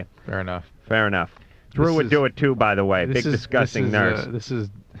next day. Fair enough. Fair enough. Drew would do it too, by the way. Big disgusting nurse. This is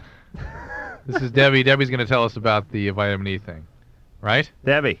Debbie. Debbie's going to tell us about the vitamin E thing, right?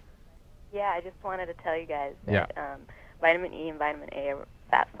 Debbie. Yeah, I just wanted to tell you guys that vitamin E and vitamin A are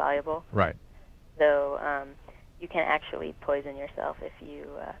fat soluble. Right. So you can actually poison yourself if you.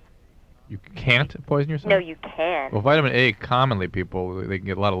 You can't poison yourself? No, you can. Well, vitamin A, commonly they can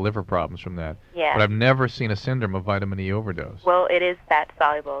get a lot of liver problems from that. Yeah. But I've never seen a syndrome of vitamin E overdose. Well, it is fat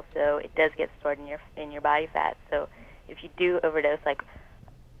soluble, so it does get stored in your body fat. So if you do overdose, like,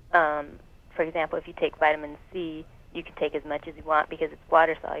 for example, if you take vitamin C, you can take as much as you want because it's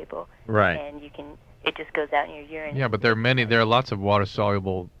water soluble. Right. And it just goes out in your urine. Yeah, but there are lots of water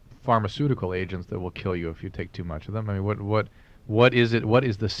soluble pharmaceutical agents that will kill you if you take too much of them. I mean, what is it? What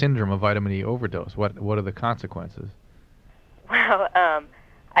is the syndrome of vitamin E overdose? What are the consequences? Well,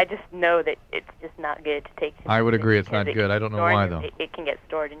 I just know that it's just not good to take. I would agree it's not good. I don't know why though. It can get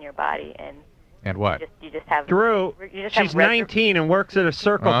stored in your body and. And what? You just have. Drew, she's 19 and works at a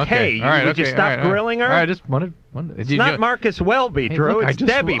Circle K. Would you stop grilling her? All right, I just wanted. It's not Marcus Welby, Drew. Look, it's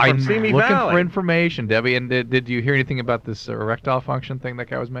Debbie from Simi Valley. I'm looking for information, Debbie. And did you hear anything about this erectile function thing that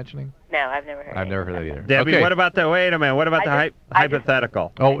guy was mentioning? No, I've never heard. I've never heard that either. Debbie, what about the? Wait a minute. What about the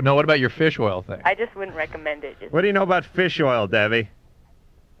hypothetical? Oh no, what about your fish oil thing? I just wouldn't recommend it. What do you know about fish oil, Debbie?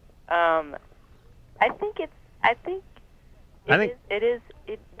 I think it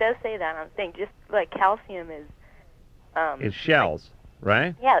does say that on the thing. Just like calcium is. It's shells,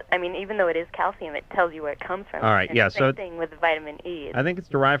 right? Yeah, I mean, even though it is calcium, it tells you where it comes from. All right, and yeah. Same thing with vitamin E. I think it's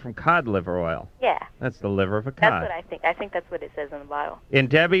derived from cod liver oil. Yeah. That's the liver of a cod. That's what I think. I think that's what it says on the bottle. And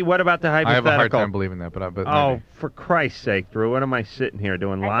Debbie, what about the hypothetical? I have a hard time believing that, but oh, for Christ's sake, Drew, what am I sitting here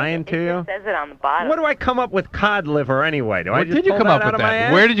doing? Lying to you? It says it on the bottle. What do I come up with cod liver anyway? Where did you come up with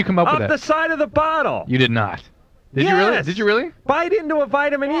that? Where did you come up with that? Off the side of the bottle. You did not. Did you really? Did you really? Bite into a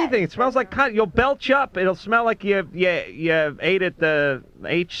vitamin E thing. It smells like cotton. You'll belch up. It'll smell like you ate at the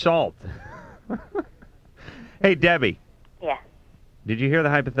H salt. Hey, Debbie. Yeah. Did you hear the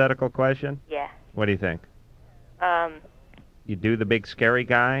hypothetical question? Yeah. What do you think? You do the big scary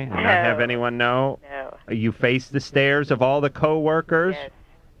guy and not have anyone know? No. You face the stares of all the co-workers? Yes.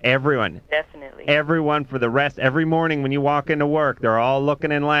 Everyone. Definitely. Everyone for the rest. Every morning when you walk into work, they're all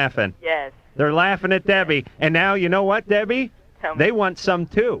looking and laughing. Yes. They're laughing at Debbie. And now, you know what, Debbie? They want some,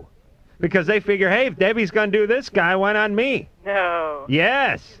 too. Because they figure, hey, if Debbie's going to do this guy, why not me? No.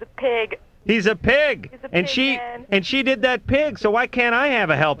 Yes. He's a pig. He's a pig. He's a pig, and she did that pig, so why can't I have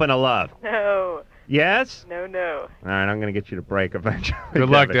a helping of love? No. Yes? No. All right, I'm going to get you to break eventually. Good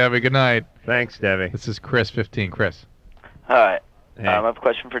luck, Debbie. Good night. Thanks, Debbie. This is Chris, 15. Chris. Hi. Hey. I have a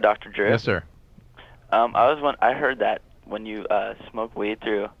question for Dr. Drew. Yes, sir. I heard that when you smoke weed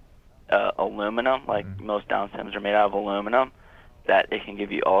through aluminum, like most down stems are made out of aluminum, that it can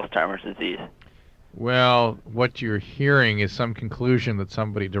give you Alzheimer's disease? Well, what you're hearing is some conclusion that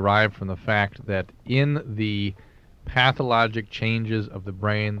somebody derived from the fact that in the pathologic changes of the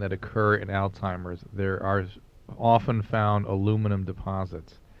brain that occur in Alzheimer's, there are often found aluminum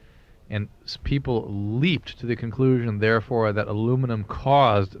deposits. And people leaped to the conclusion, therefore, that aluminum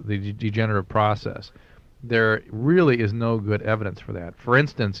caused the degenerative process. There really is no good evidence for that. For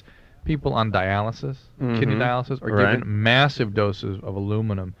instance, people on dialysis, kidney dialysis, are given massive doses of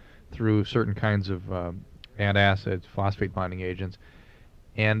aluminum through certain kinds of antacids, phosphate binding agents,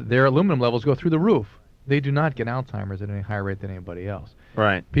 and their aluminum levels go through the roof. They do not get Alzheimer's at any higher rate than anybody else.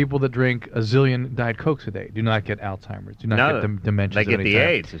 Right. People that drink a zillion Diet Cokes a day do not get Alzheimer's, do not get dementia. They get the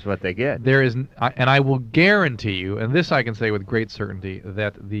AIDS, is what they get. There is, and I will guarantee you, and this I can say with great certainty,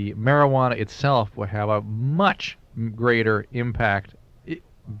 that the marijuana itself will have a much greater impact,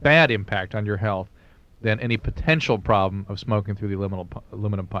 bad impact on your health than any potential problem of smoking through the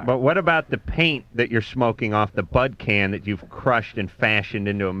aluminum pipe. But what about the paint that you're smoking off the bud can that you've crushed and fashioned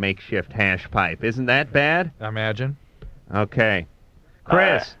into a makeshift hash pipe? Isn't that bad? Imagine. Okay.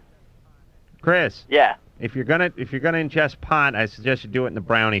 Chris. Chris. Yeah. If you're gonna ingest pot, I suggest you do it in the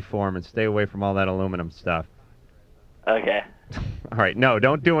brownie form and stay away from all that aluminum stuff. Okay. All right. No,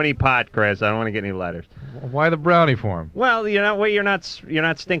 don't do any pot, Chris. I don't want to get any letters. Why the brownie form? Well, you're not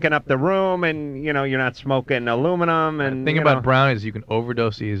stinking up the room, and you're not smoking aluminum. And the thing about brownies, you can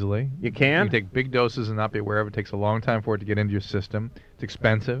overdose easily. You can. You can take big doses and not be aware of it. It takes a long time for it to get into your system. It's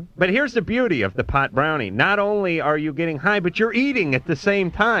expensive. But here's the beauty of the pot brownie. Not only are you getting high, but you're eating at the same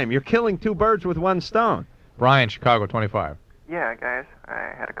time. You're killing two birds with one stone. Brian, Chicago, 25. Yeah, guys,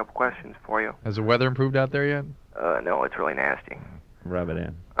 I had a couple questions for you. Has the weather improved out there yet? No, it's really nasty. Rub it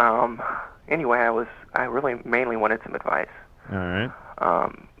in. Anyway, I really mainly wanted some advice. All right.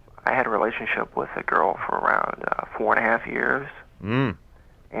 I had a relationship with a girl for around 4.5 years. Mm.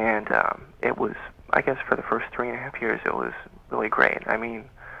 And it was, I guess for the first 3.5 years, it was really great. I mean,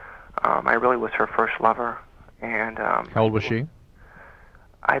 I really was her first lover. And how old was she?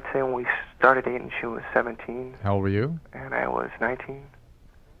 I'd say when we started dating, she was 17. How old were you? And I was 19.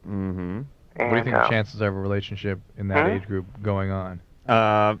 Mm-hmm. And, what do you think the chances of a relationship in that age group going on?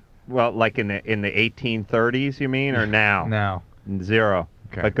 Well, like in the 1830s, you mean, or now? Now. 0.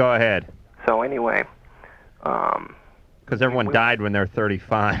 Okay. But go ahead. So anyway, because everyone died when they're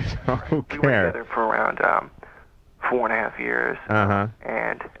 35, so who cares? We were together for around 4.5 years.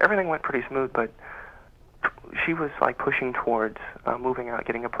 And everything went pretty smooth, but she was like pushing towards moving out,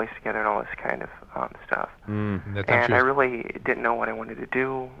 getting a place together, and all this kind of stuff. And I really didn't know what I wanted to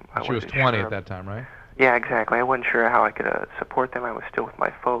do. She was 20 at that time, right? Yeah, exactly. I wasn't sure how I could support them. I was still with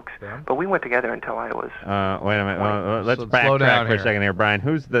my folks. Them? But we went together until I was... wait a minute. Let's slow backtrack down for a here. second here, Brian.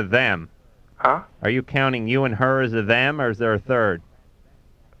 Who's the them? Huh? Are you counting you and her as a them, or is there a third?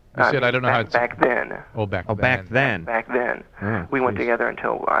 You said I don't know how it's... Back then. Oh, back then. Back then. Back then. We went together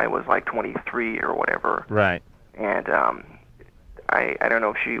until I was like 23 or whatever. Right. And I don't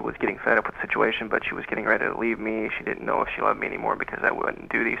know if she was getting fed up with the situation, but she was getting ready to leave me. She didn't know if she loved me anymore because I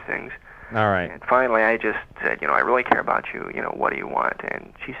wouldn't do these things. All right. And finally, I just said, I really care about you. What do you want?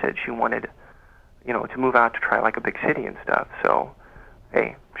 And she said she wanted, to move out to try like a big city and stuff. So,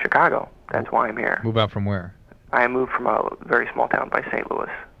 hey, Chicago. That's why I'm here. Move out from where? I moved from a very small town by St. Louis.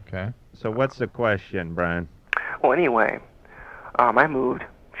 Okay. So what's the question, Brian? Well, anyway, I moved.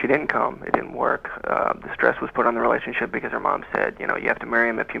 She didn't come. It didn't work. The stress was put on the relationship because her mom said, you have to marry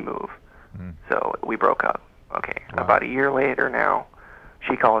him if you move. So we broke up. Okay. Wow. About a year later now,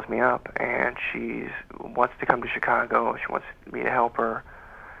 she calls me up, and she wants to come to Chicago. She wants me to help her,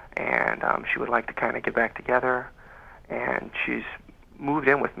 and she would like to kind of get back together. And she's moved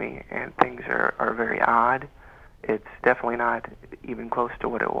in with me, and things are very odd. It's definitely not even close to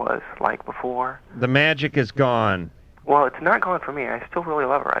what it was like before. The magic is gone. Well, it's not gone for me. I still really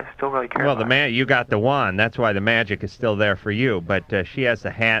love her. I still really care about her. You got the one. That's why the magic is still there for you. But she has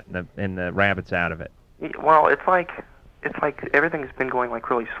the hat and the rabbit's out of it. Well, it's like everything's been going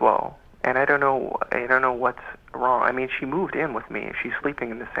like really slow, and I don't know what's wrong. I mean, she moved in with me. She's sleeping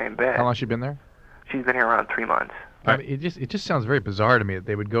in the same bed. How long has she been there? She's been here around 3 months. I mean, it just sounds very bizarre to me that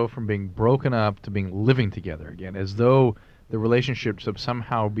they would go from being broken up to being living together again, as though the relationship should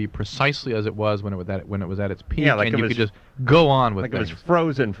somehow be precisely as it was when it was at its peak, yeah, like and you was, could just go on with like things. It was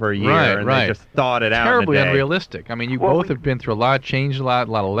frozen for a year, right, and right. they just thawed it out. Terribly in a day. Unrealistic. I mean, you both have been through a lot, changed a lot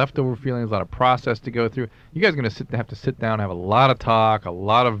of leftover feelings, a lot of process to go through. You guys are going to have to sit down, have a lot of talk,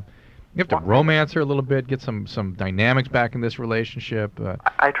 you have to romance her a little bit, get some dynamics back in this relationship.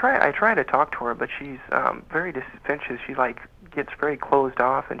 I try to talk to her, but she's very defensive. She gets very closed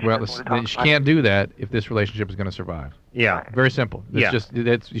off, and she Well, doesn't want to talk she about can't do that if this relationship is going to survive. Yeah. Very simple. It's Yeah. just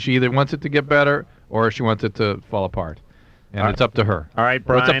she either wants it to get better or she wants it to fall apart. And it's up to her. All right,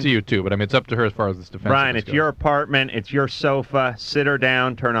 Well, Brian. it's up to you, too, but I mean, it's up to her as far as this defense Brian, it's your apartment. It's your sofa. Sit her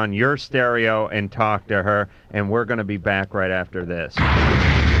down, turn on your stereo, and talk to her. And we're going to be back right after this.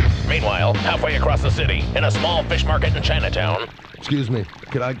 Meanwhile, halfway across the city, in a small fish market in Chinatown. Excuse me,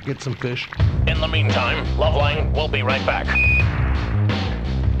 could I get some fish? In the meantime, LoveLine will be right back.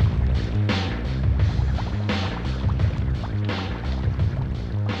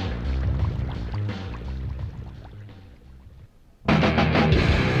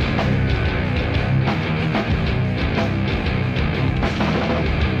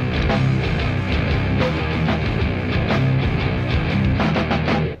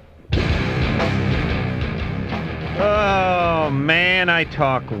 Oh, man, I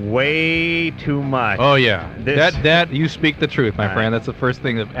talk way too much. Oh, yeah. This- That you speak the truth, my All right. friend. That's the first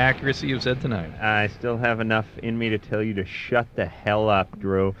thing of accuracy you've said tonight. I still have enough in me to tell you to shut the hell up,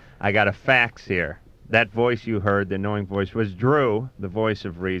 Drew. I got a fax here. That voice you heard, the annoying voice, was Drew, the voice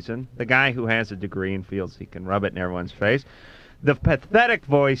of reason, the guy who has a degree and feels he can rub it in everyone's face. The pathetic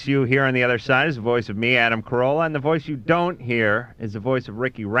voice you hear on the other side is the voice of me, Adam Carolla, and the voice you don't hear is the voice of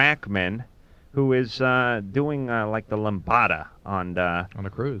Riki Rackman, who is doing like the lambada on a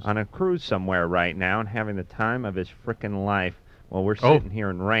cruise. On a cruise somewhere right now and having the time of his frickin' life while we're sitting here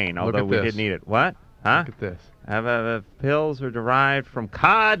in rain, Look although at we this. didn't eat it. What? Huh? Look at this. Pills are derived from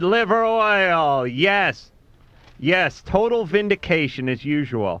cod liver oil. Yes. Yes, total vindication as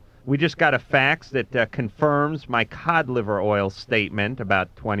usual. We just got a fax that confirms my cod liver oil statement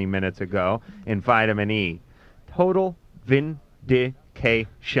about 20 minutes ago in vitamin E. Total vindication.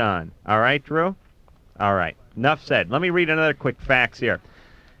 All right, Drew? All right. Enough said. Let me read another quick fax here.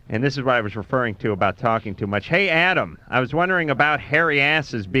 And this is what I was referring to about talking too much. Hey, Adam, I was wondering about hairy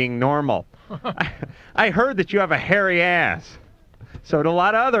asses being normal. I heard that you have a hairy ass. So do a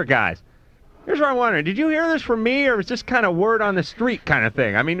lot of other guys. Here's what I'm wondering. Did you hear this from me, or was this kind of word on the street kind of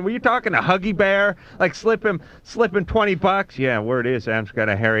thing? I mean, were you talking to Huggy Bear? Like slipping $20? Yeah, word is Adam's got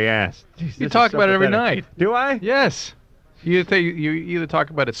a hairy ass. Jeez, You this is talk so about it every pathetic. night. Do I? Yes. You either talk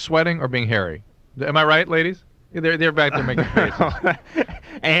about it sweating or being hairy. Am I right, ladies? They're back there making faces.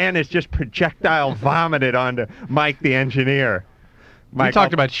 And it's just projectile vomited onto Mike the engineer. You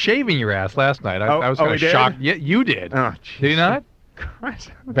talked about shaving your ass last night. I was kind we of did? shocked. Yeah, you did. Oh, did you not?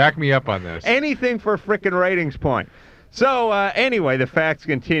 Christ. Back me up on this. Anything for a frickin' ratings point. So, anyway, the fax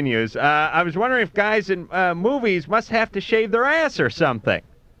continues. I was wondering if guys in movies must have to shave their ass or something.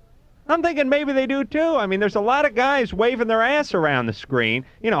 I'm thinking maybe they do, too. I mean, there's a lot of guys waving their ass around the screen.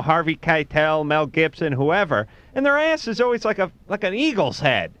 You know, Harvey Keitel, Mel Gibson, whoever. And their ass is always like an eagle's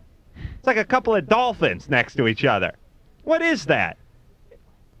head. It's like a couple of dolphins next to each other. What is that?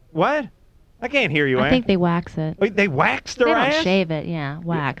 What? I can't hear you, I Ann. think they wax it. Wait, they wax their They ass? don't shave it, yeah.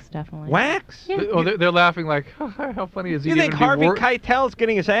 Wax, definitely. Wax? Yeah. Oh, they're laughing like, how funny is he? You think even be Harvey Keitel's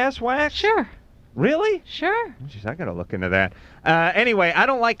getting his ass waxed? Sure. Really? Sure. Jeez, I gotta look into that. Anyway, I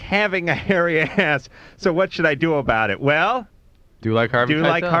don't like having a hairy ass, so what should I do about it? Well, Do you like Harvey do you Keitel?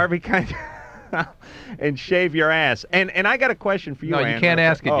 like Harvey Keitel? And shave your ass. And I got a question for you, No, you Ann. can't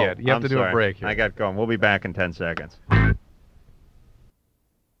ask it Oh, yet. You have I'm to do a sorry. break here. I got going. We'll be back in 10 seconds.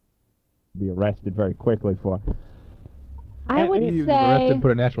 Be arrested very quickly for. I would You say arrested and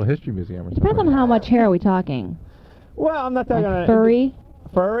put a Natural History Museum or depends something. on how much hair are we talking. Well, I'm not talking Like furry.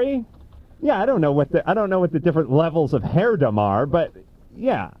 Furry? Yeah, I don't know what the different levels of hairdom are, but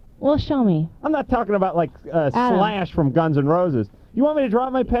yeah. Well, show me. I'm not talking about like Adam. Slash from Guns N' Roses. You want me to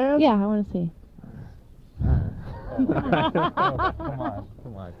drop my pants? Yeah, I want to see.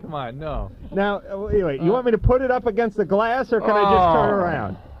 Come on, no. Now, wait, you want me to put it up against the glass, or can I just turn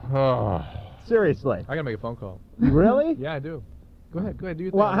around? Oh. Seriously. I gotta make a phone call. Really? Yeah, I do. Go ahead, do your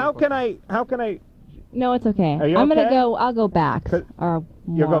thing. Well, how can I? No, it's okay. Are you I'm gonna okay? go. I'll go back. Or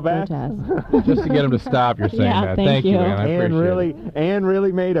You'll go more back? protest. Just to get him to stop, you're saying Yeah, that. thank you. man. I appreciate it. Ann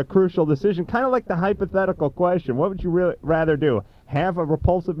really made a crucial decision, kind of like the hypothetical question. What would you really rather do? Have a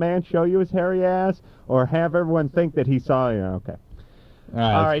repulsive man show you his hairy ass, or have everyone think that he saw you? Okay. All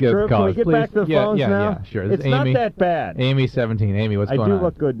All right, Drew, can we get back to the phones now? Yeah, sure. This It's is Amy. not that bad. Amy, 17. Amy, what's I going do on?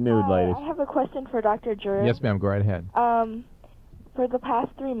 look good nude, ladies. I have a question for Dr. Drew. Yes, ma'am. Go right ahead. For the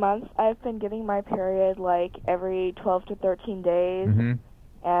past 3 months, I've been getting my period like every 12 to 13 days,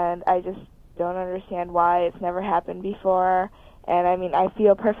 Mm-hmm. and I just don't understand why it's never happened before. And I mean, I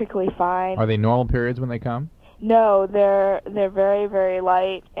feel perfectly fine. Are they normal periods when they come? No, they're very, very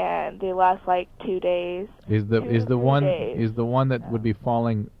light, and they last like 2 days. Is the Two to is the three one days. is the one that would be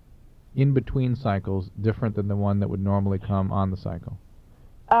falling in between cycles different than the one that would normally come on the cycle?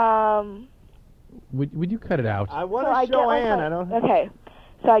 Would you cut it out? I want So I to get, show like, Ann. my- I don't. Okay,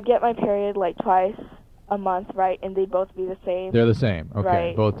 so I get my period like twice a month, right? And they both be the same. They're the same. Okay,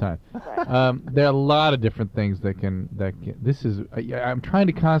 Right. both times. Right. There are a lot of different things that can. This is. I'm trying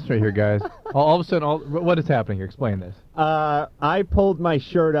to concentrate here, guys. all of a sudden, what is happening here? Explain this. I pulled my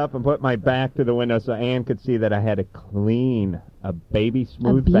shirt up and put my back to the window so Ann could see that I had a baby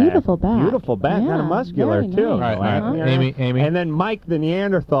smooth beautiful back. Beautiful back, kind Yeah, of muscular very too. nice. All right. Yeah. Amy. And then Mike, the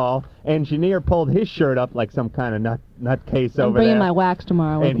Neanderthal engineer, pulled his shirt up like some kind of nutcase I'm over bringing there. my wax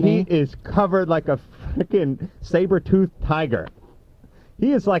tomorrow with And me. he is covered like a freaking saber-toothed tiger.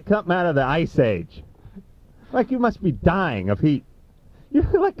 He is like something out of the Ice Age. Like you must be dying of heat. You're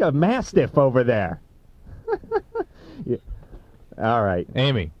like a mastiff over there. Yeah. All right.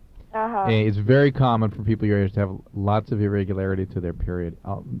 Amy. It's very common for people your age to have lots of irregularity to their period.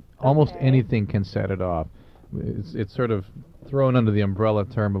 Almost anything can set it off. It's sort of thrown under the umbrella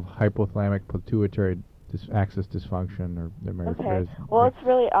term of hypothalamic pituitary axis dysfunction or Okay. Well, it's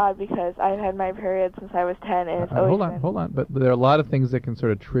really odd because I've had my period since I was 10, and it's always been... Hold on. But there are a lot of things that can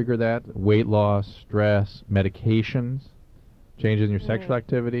sort of trigger that: weight loss, stress, medications, changes in your sexual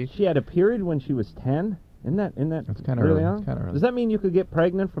activity. She had a period when she was 10? Isn't that That's kind of really early. young? It's kind of early. Does that mean you could get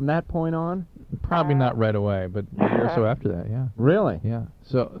pregnant from that point on? Probably not right away, but a year or so after that, yeah. Really? Yeah.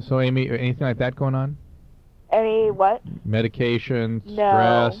 So Amy, anything like that going on? Any what? Medication, No,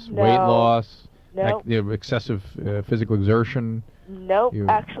 stress, no. weight loss, Nope. excessive physical exertion. Nope. You-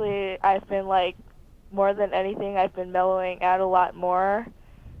 Actually, I've been, like, more than anything, I've been mellowing out a lot more.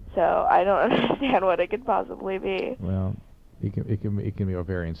 So I don't understand what it could possibly be. Well, it can be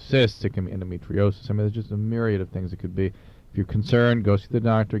ovarian cysts, it can be endometriosis. I mean, there's just a myriad of things it could be. If you're concerned, go see the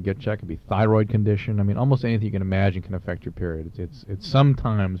doctor, get checked. It could be thyroid condition. I mean, almost anything you can imagine can affect your period. It's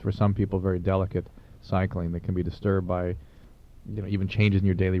sometimes for some people very delicate cycling that can be disturbed by, even changes in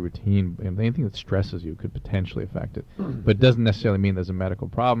your daily routine. And anything that stresses you could potentially affect it. But it doesn't necessarily mean there's a medical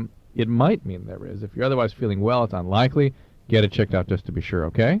problem. It might mean there is. If you're otherwise feeling well, it's unlikely. Get it checked out just to be sure,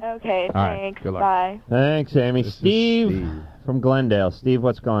 okay? Okay, All right, thanks. good luck. Bye. Thanks, Amy. This is Steve from Glendale. Steve,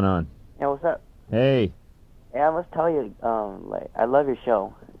 what's going on? Yeah, what's up? Hey. Hey, I must tell you, I love your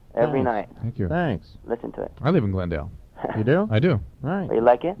show every night. Thank you. Thanks. Listen to it. I live in Glendale. You do? I do. Right. You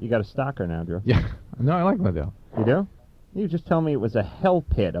like it? You got a stalker now, Drew. Yeah. No, I like Glendale. You do? You just told me it was a hell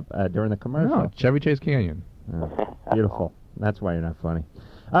pit during the commercial. No, Chevy Chase Canyon. Oh, beautiful. That's why you're not funny.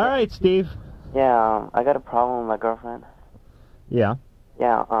 All right, Steve. Yeah, I got a problem with my girlfriend. Yeah.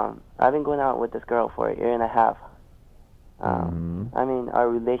 Yeah, I've been going out with this girl for a year and a half. I mean, our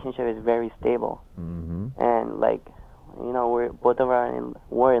relationship is very stable. And, like, we're both of us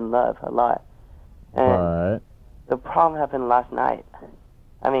we're in love a lot. And the problem happened last night.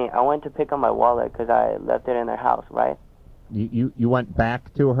 I mean, I went to pick up my wallet because I left it in her house, right? You went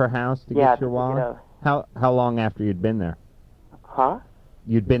back to her house to Yeah, get your to pick it wallet? up. How long after you'd been there? Huh?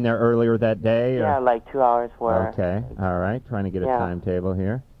 You'd been there earlier that day? Or? Yeah, like 2 hours for... Okay, all right. Trying to get a Yeah. timetable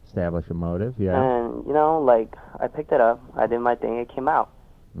here. Establish a motive, yeah. And, like, I picked it up, I did my thing, it came out.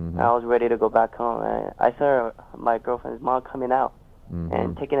 I was ready to go back home, and I saw my girlfriend's mom coming out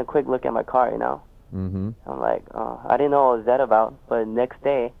and taking a quick look at my car, I'm like, I didn't know what was that about, but next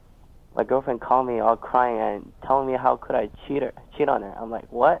day, my girlfriend called me all crying and telling me how could I cheat on her. I'm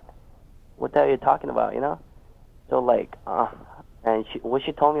like, what? What the hell are you talking about, So, like, and what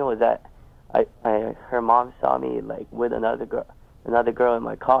she told me was that her mom saw me, like, with another girl in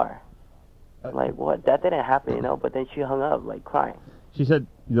my car. I'm like, what? That didn't happen, but then she hung up, like, crying. She said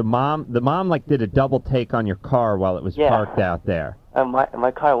the mom like did a double take on your car while it was Yeah. parked out there.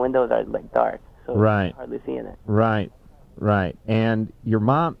 My car windows are, like, dark, so Right. I'm hardly seeing it. Right. And the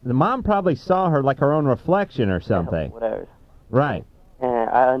mom probably saw her like her own reflection or something. Whatever. Right. And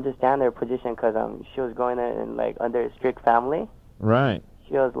I understand her position because she was going in, like, under a strict family. Right.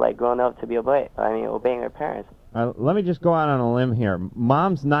 She was, like, grown up to be obeying her parents. Let me just go out on a limb here.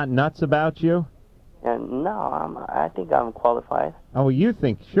 Mom's not nuts about you? And no, I think I'm qualified. Oh, you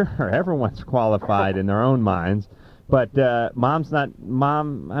think, sure, everyone's qualified in their own minds. But Mom's not...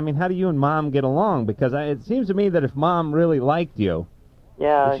 Mom, I mean, how do you and Mom get along? Because it seems to me that if Mom really liked you,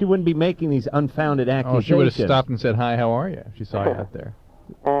 Yeah. she wouldn't be making these unfounded accusations. Oh, she would have stopped and said, hi, how are you, if she saw you out there.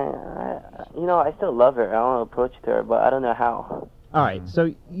 And, I still love her. I want to approach to her, but I don't know how. All right,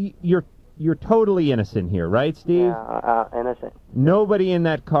 so you're totally innocent here, right, Steve? Yeah, innocent. Nobody in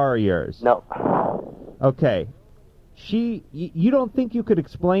that car of yours? No. Okay. You don't think you could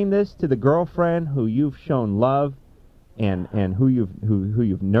explain this to the girlfriend who you've shown love and who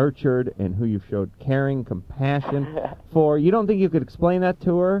you've nurtured and who you've showed caring, compassion for? You don't think you could explain that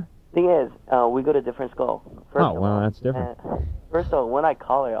to her? Thing is, we go to different school. Oh, well, that's different. First of all, when I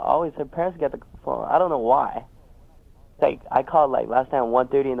call her, always her parents get the phone. I don't know why. Like, I called, like, last time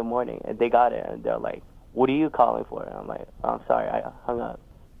 1:30 in the morning, and they got it, and they're like, what are you calling for? And I'm like, oh, I'm sorry, I hung up.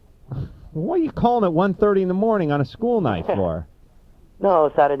 What are you calling at 1:30 in the morning on a school night for? No,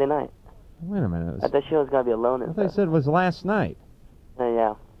 Saturday night. Wait a minute. I thought she was going to be alone. I thought you said it was last night.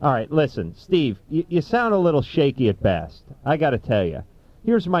 Yeah. All right, listen, Steve, you sound a little shaky at best. I got to tell you.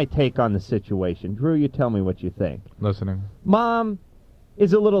 Here's my take on the situation. Drew, you tell me what you think. Listening. Mom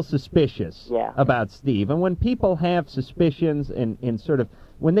is a little suspicious Yeah. about Steve. And when people have suspicions and sort of,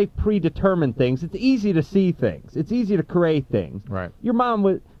 when they predetermine things, it's easy to see things. It's easy to create things. Right. Her mom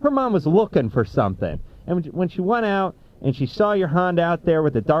was looking for something. And when she went out and she saw your Honda out there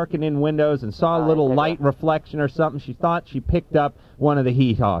with the darkening windows and saw a little light reflection or something, she thought she picked up one of the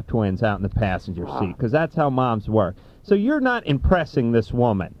Hee-Haw twins out in the passenger seat, because that's how moms work. So you're not impressing this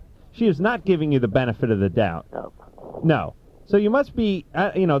woman. She is not giving you the benefit of the doubt. No. So you must be,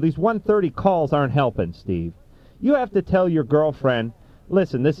 these 1:30 calls aren't helping, Steve. You have to tell your girlfriend,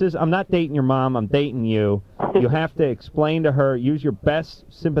 listen, I'm not dating your mom, I'm dating you. You have to explain to her, use your best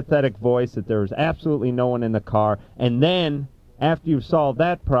sympathetic voice that there's absolutely no one in the car, and then, after you've solved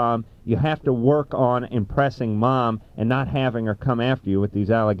that problem, you have to work on impressing Mom and not having her come after you with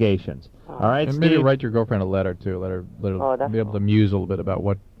these allegations. All right, and Steve? maybe write your girlfriend a letter, too. Let her be able to muse a little bit about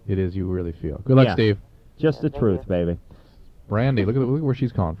what it is you really feel. Good luck, Yeah. Steve. Just the truth, baby. Brandy, look at where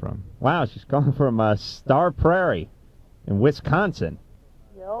she's calling from. Wow, she's calling from Star Prairie in Wisconsin.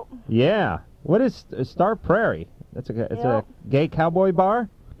 Yep. Yeah. What is Star Prairie? It's a gay cowboy bar?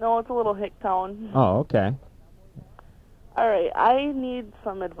 No, it's a little hick town. Oh, okay. All right, I need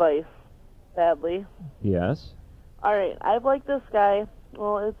some advice, badly. Yes. All right, I've liked this guy.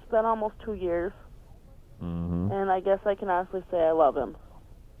 Well, it's been almost 2 years, and I guess I can honestly say I love him.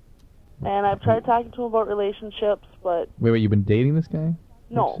 And I've tried talking to him about relationships, but Wait, you've been dating this guy?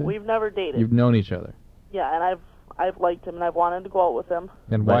 no, we've never dated. You've known each other. Yeah, and I've liked him, and I've wanted to go out with him.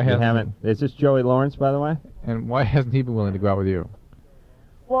 And why haven't? Is this Joey Lawrence, by the way? And why hasn't he been willing to go out with you?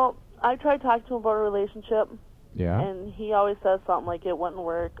 Well, I tried talking to him about a relationship, Yeah. and he always says something like it wouldn't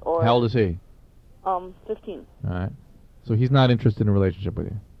work, or... How old is he? 15. All right. So he's not interested in a relationship with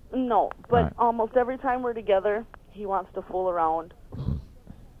you. No, but Right. almost every time we're together, he wants to fool around.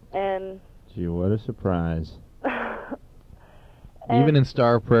 And Gee, what a surprise. Even in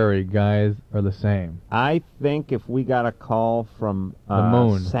Star Prairie, guys are the same. I think if we got a call from The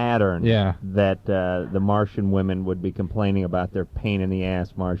moon. Saturn, Yeah. that the Martian women would be complaining about their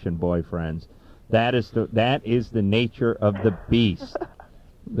pain-in-the-ass Martian boyfriends. That is the nature of the beast.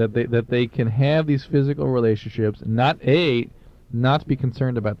 that they can have these physical relationships, not be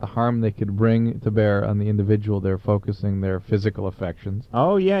concerned about the harm they could bring to bear on the individual they're focusing their physical affections.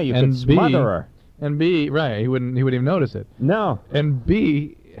 Oh yeah, you and could smother her. And B, right, he wouldn't even notice it. No. And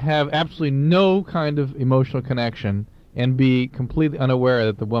B, have absolutely no kind of emotional connection, and be completely unaware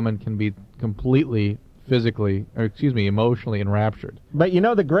that the woman can be completely emotionally enraptured. But you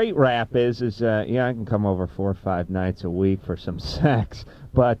know the great rap is I can come over 4 or 5 nights a week for some sex,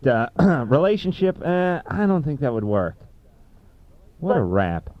 but relationship, I don't think that would work. What a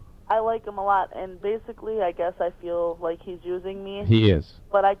rap. I like him a lot, and basically, I guess I feel like he's using me. He is.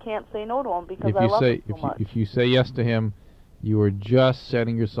 But I can't say no to him because I love him so much. If you say yes to him, you are just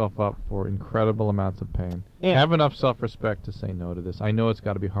setting yourself up for incredible amounts of pain. Yeah. Have enough self-respect to say no to this. I know it's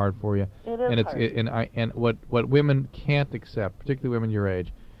got to be hard for you. It is hard. And what women can't accept, particularly women your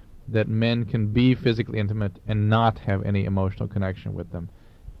age, that men can be physically intimate and not have any emotional connection with them.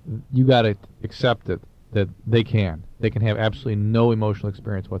 You got to accept it that they can. They can have absolutely no emotional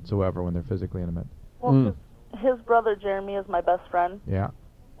experience whatsoever when they're physically intimate. Well, his brother Jeremy is my best friend. Yeah.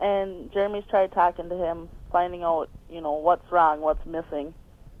 And Jeremy's tried talking to him, finding out, what's wrong, what's missing.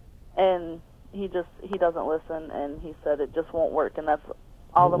 And he doesn't listen, and he said it just won't work, and that's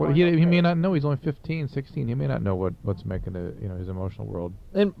all the more. He may not know. He's only 15, 16. He may not know what's making his emotional world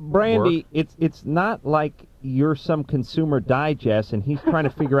And Brandy, work. it's not like you're some consumer digest and he's trying to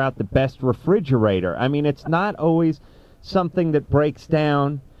figure out the best refrigerator. I mean, it's not always something that breaks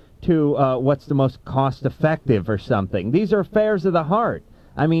down to what's the most cost-effective or something. These are affairs of the heart.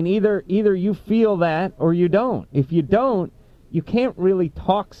 I mean, either you feel that or you don't. If you don't, you can't really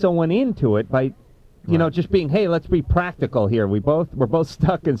talk someone into it by, just being, hey, let's be practical here. We're both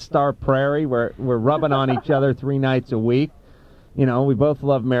stuck in Star Prairie. We're rubbing on each other 3 nights a week. We both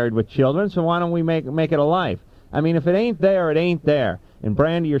love Married with Children, so why don't we make it a life? I mean, if it ain't there, it ain't there. And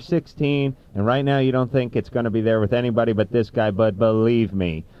Brandy, you're 16, and right now you don't think it's going to be there with anybody but this guy, but believe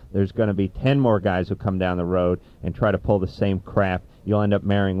me, there's going to be 10 more guys who come down the road and try to pull the same crap, you'll end up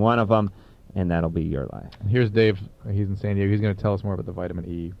marrying one of them, and that'll be your life. Here's Dave. He's in San Diego. He's going to tell us more about the vitamin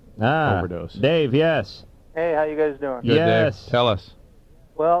E overdose. Dave, yes. Hey, how you guys doing? Good, Dave. Tell us.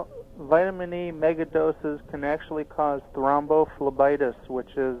 Well, vitamin E megadoses can actually cause thrombophlebitis, which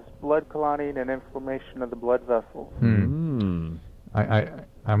is blood clotting and inflammation of the blood vessels. I'm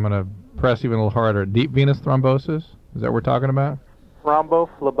going to press even a little harder. Deep venous thrombosis? Is that what we're talking about?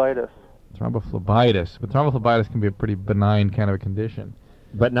 Thrombophlebitis. Thrombophlebitis. But thrombophlebitis can be a pretty benign kind of a condition.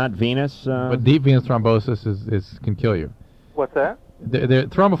 But not venous? But deep venous thrombosis can kill you. What's that? The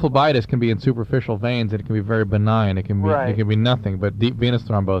thrombophlebitis can be in superficial veins, and it can be very benign. It can be Right. it can be nothing, but deep venous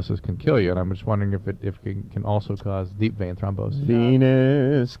thrombosis can kill you. And I'm just wondering if it can also cause deep vein thrombosis.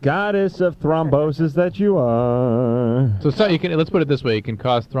 Venus, goddess of thrombosis that you are. So you can, let's put it this way: it can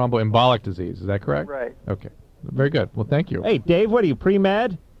cause thromboembolic disease. Is that correct? Right. Okay. Very good. Well, thank you. Hey, Dave, what are you,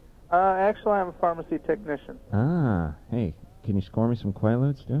 pre-med? Actually, I'm a pharmacy technician. Ah, hey, can you score me some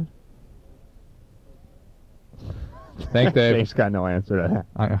Quaaludes, dude? Thanks, Dave. Dave's got no answer to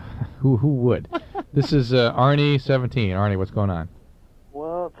that. Who would? This is Arnie 17. Arnie, what's going on?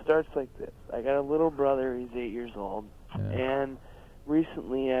 Well, it starts like this. I got a little brother, he's 8 years old, and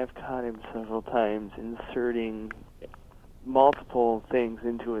recently I've caught him several times inserting multiple things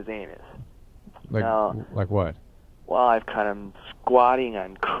into his anus. Like what? Well, I've caught him squatting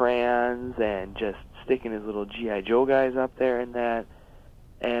on crayons and just sticking his little G.I. Joe guys up there and that.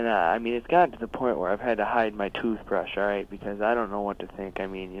 And, I mean, it's gotten to the point where I've had to hide my toothbrush, all right, because I don't know what to think. I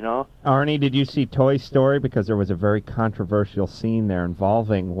mean, you know? Arnie, did you see Toy Story? Because there was a very controversial scene there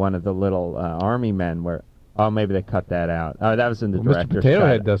involving one of the little army men where... Oh, maybe they cut that out. Oh, that was in the director's Mr. Potato cut.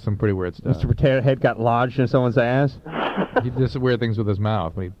 Head does some pretty weird stuff. Mr. Potato Head got lodged in someone's ass? He does some weird things with his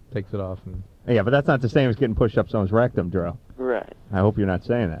mouth when he takes it off. And Yeah, but that's not the same as getting pushed up someone's rectum, Drew. Right. I hope you're not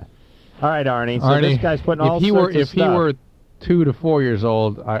saying that. All right, Arnie, so this guy's putting all sorts of If he were 2 to 4 years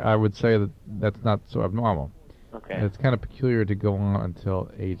old, I would say that that's not so abnormal. Okay. It's kind of peculiar to go on until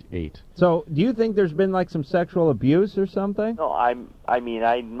age 8. So, do you think there's been, like, some sexual abuse or something? No, I mean,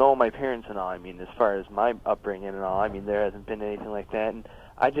 I know my parents and all. I mean, as far as my upbringing and all, I mean, there hasn't been anything like that. And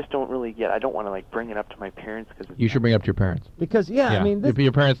I just don't really I don't want to, like, bring it up to my parents because You should bring it up to your parents. Because, I mean... If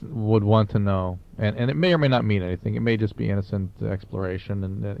your parents would want to know, and it may or may not mean anything. It may just be innocent exploration.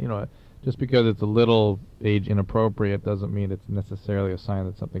 And, you know, just because it's a little age inappropriate doesn't mean it's necessarily a sign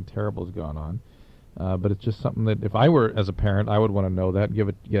that something terrible has gone on. But it's just something that if I were, as a parent, I would want to know that,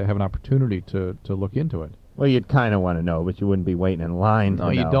 have an opportunity to look into it. Well, you'd kind of want to know, but you wouldn't be waiting in line to know.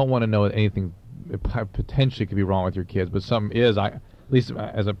 No, you don't want to know that anything potentially could be wrong with your kids, but something is. At least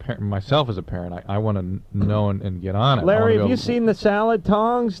as a parent, myself as a parent, I want to know and get on it. Larry, have you seen the salad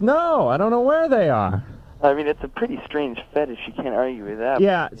tongs? No, I don't know where they are. I mean, it's a pretty strange fetish. You can't argue with that.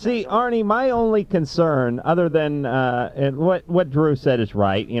 Yeah, see, Arnie, my only concern, other than and what Drew said is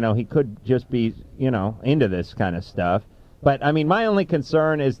right, you know, he could just be, you know, into this kind of stuff. But, I mean, my only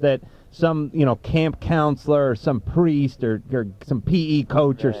concern is that some, you know, camp counselor or some priest or some PE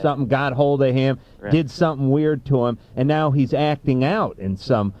coach or something got hold of him, did something weird to him, and now he's acting out in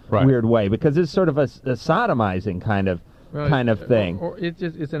some weird way. Because it's sort of a sodomizing kind of thing. Or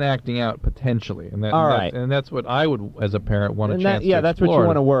it's an acting out potentially, and All right. that's what I would, as a parent, want a chance to yeah, that's what you explore.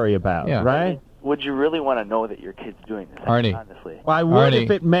 want to worry about, Yeah. right? Would you really want to know that your kid's doing this? Arnie. Honestly. Well, I would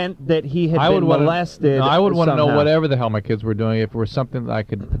if it meant that he had been molested. I would want to know somehow. whatever the hell my kids were doing if it were something that I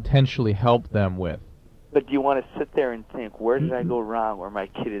could potentially help them with. But do you want to sit there and think, where did I go wrong where my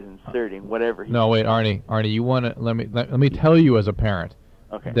kid is inserting whatever he... No, wait, Arnie, you want to let me tell you as a parent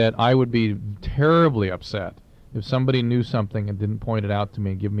that I would be terribly upset if somebody knew something and didn't point it out to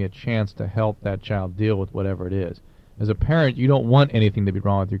me and give me a chance to help that child deal with whatever it is. As a parent, you don't want anything to be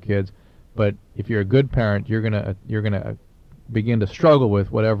wrong with your kids, but if you're a good parent, you're gonna begin to struggle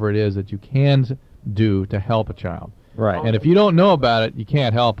with whatever it is that you can do to help a child. Right. And if you don't know about it, you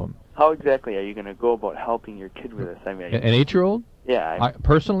can't help them. How exactly are you going to go about helping your kid with this? I mean, An 8-year-old? Yeah.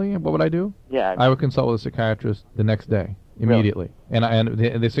 Personally, what would I do? Yeah. I would consult with a psychiatrist the next day, immediately. Really? And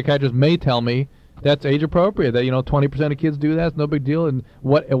the psychiatrist may tell me that's age appropriate. That 20% of kids do that. It's no big deal. And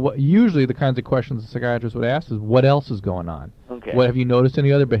what usually the kinds of questions the psychiatrist would ask is, what else is going on? Okay. What have you noticed?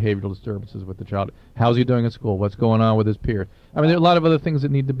 Any other behavioral disturbances with the child? How's he doing in school? What's going on with his peers? I mean, there are a lot of other things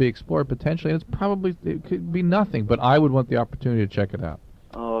that need to be explored potentially. And it could be nothing, but I would want the opportunity to check it out.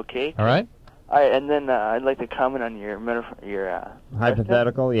 Okay. All right. All right, and then I'd like to comment on your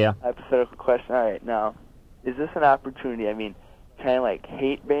hypothetical, question? Hypothetical question. All right, now, is this an opportunity? I mean, kind of like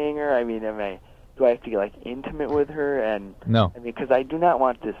hate bang her? I mean, do I have to get like intimate with her? And no. I mean, because I do not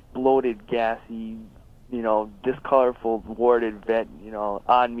want this bloated, gassy, discolorful, warded vet,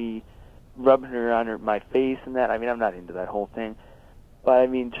 on me, rubbing her on my face and that. I mean, I'm not into that whole thing. But I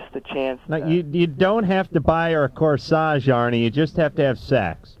mean, just the chance. No, you don't have to buy her a corsage, Arnie. You just have to have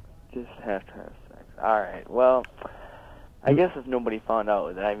sex. Just have to have sex. All right. Well, I guess if nobody found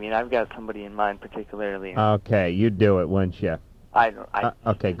out, I mean, I've got somebody in mind particularly. Okay, you'd do it, wouldn't you? I don't.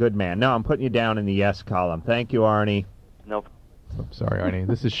 Okay, good man. No, I'm putting you down in the yes column. Thank you, Arnie. Nope. I'm sorry, Arnie.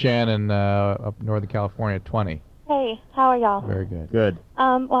 This is Shannon up Northern California at 20. Hey, how are y'all? Very good. Good.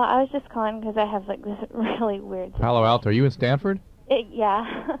 Well, I was just calling because I have like this really weird. Palo Alto. Are you in Stanford?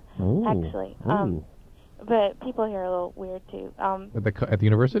 Yeah, Ooh. actually. Ooh. But people here are a little weird too. At the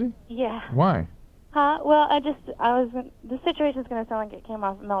university? Yeah. Why? Well, the situation's gonna sound like it came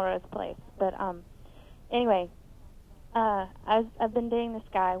off Melrose Place, but anyway, I've been dating this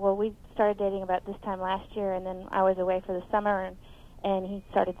guy. Well, we started dating about this time last year, and then I was away for the summer, and he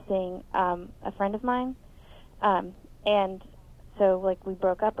started seeing a friend of mine, and so like we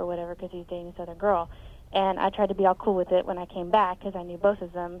broke up or whatever because he was dating this other girl. And I tried to be all cool with it when I came back because I knew both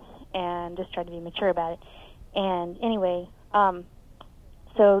of them and just tried to be mature about it. And anyway,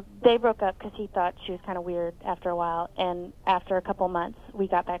 so they broke up because he thought she was kind of weird after a while. And after a couple months, we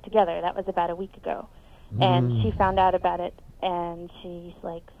got back together. That was about a week ago. And she found out about it, and she,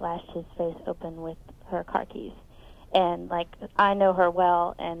 like, slashed his face open with her car keys. And, like, I know her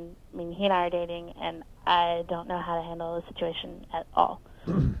well, and, I mean, he and I are dating, and I don't know how to handle the situation at all.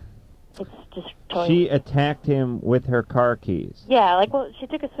 It's just totally... She attacked him with her car keys. Yeah, like, well, she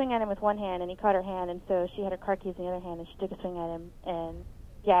took a swing at him with one hand, and he caught her hand, and so she had her car keys in the other hand, and she took a swing at him and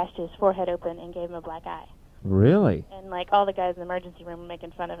gashed his forehead open and gave him a black eye. Really? And, like, all the guys in the emergency room were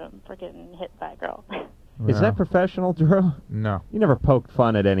making fun of him for getting hit by a girl. Is that professional, Drew? No. You never poked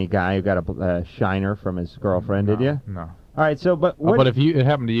fun at any guy who got a shiner from his girlfriend, did you? No. All right, so, but what... But if it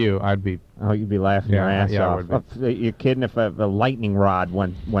happened to you, I'd be... Oh, you'd be laughing your ass off. You're kidding? If a lightning rod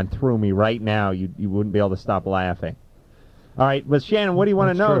went through me right now, you wouldn't be able to stop laughing. All right, but Shannon, what do you want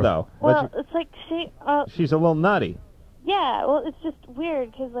to know, though? Well, it's like She's a little nutty. Yeah, well, it's just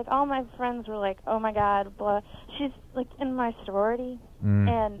weird because, like, all my friends were like, oh, my God, blah. She's, like, in my sorority,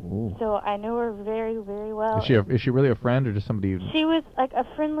 and so I know her very, very well. Is she really a friend or just somebody you... She was, like, a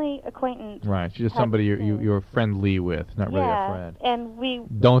friendly acquaintance. Right, she's just somebody you're friendly with, not really a friend. And we...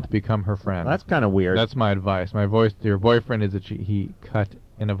 Don't become her friend. That's kind of weird. That's my advice. My advice to your boyfriend is that he cut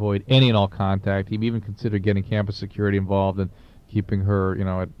and avoid any and all contact. He even considered getting campus security involved and keeping her,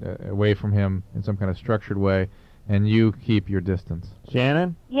 away from him in some kind of structured way. And you keep your distance.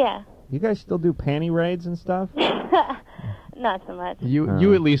 Shannon? Yeah. You guys still do panty raids and stuff? Not so much.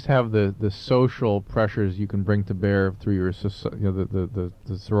 You at least have the social pressures you can bring to bear through your the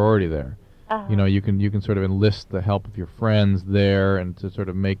sorority there. You can sort of enlist the help of your friends there and to sort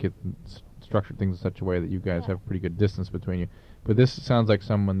of make it structure things in such a way that you guys have pretty good distance between you. But this sounds like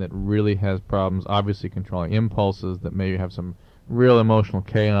someone that really has problems, obviously controlling impulses, that maybe have some real emotional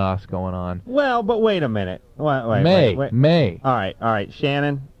chaos going on. Well, but wait a minute. Wait. May. All right.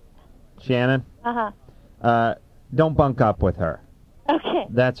 Shannon. Uh-huh. Don't bunk up with her. Okay.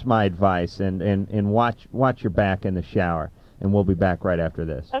 That's my advice, and watch your back in the shower, and we'll be back right after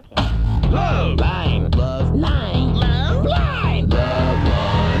this. Okay. LoveLine. LoveLine. LoveLine.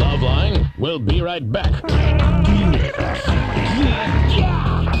 LoveLine. LoveLine. We'll be right back.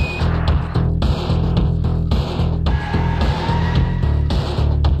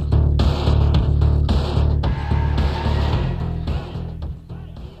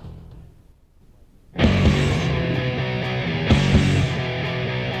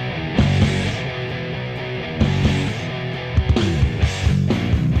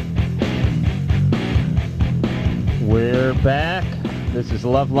 We're back. This is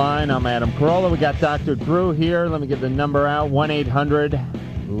LoveLine. I'm Adam Carolla. We got Dr. Drew here. Let me get the number out.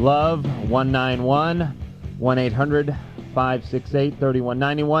 1-800-LOVE-191.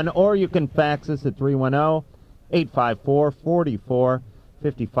 1-800-568-3191. Or you can fax us at 310-854-4455.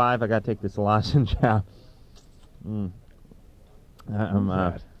 I got to take this lozenge out. I'm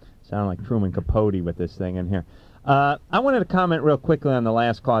sounding like Truman Capote with this thing in here. I wanted to comment real quickly on the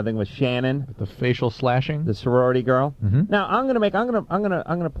last call. I think it was Shannon, the facial slashing, the sorority girl. Mm-hmm. Now I'm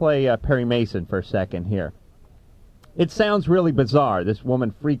gonna play Perry Mason for a second here. It sounds really bizarre. This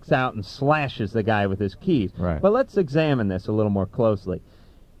woman freaks out and slashes the guy with his keys. Right. But let's examine this a little more closely.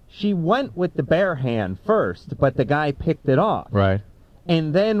 She went with the bare hand first, but the guy picked it off. Right.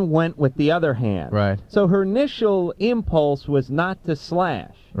 And then went with the other hand. Right. So her initial impulse was not to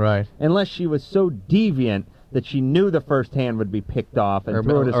slash. Right. Unless she was so deviant that she knew the first hand would be picked off and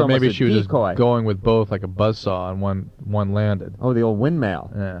threw it as or almost maybe a she was decoy. just going with both like a buzzsaw and one landed. Oh, the old windmill.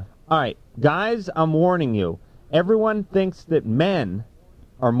 Yeah. All right, guys, I'm warning you. Everyone thinks that men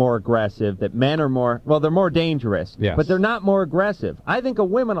are more aggressive, that men are more, well, they're more dangerous, Yes. but they're not more aggressive. I think a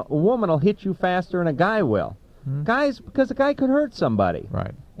woman will hit you faster than a guy will. Guys, because a guy could hurt somebody.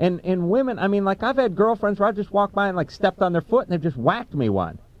 Right. And women, I mean, like, I've had girlfriends where I just walked by and, like, stepped on their foot and they've just whacked me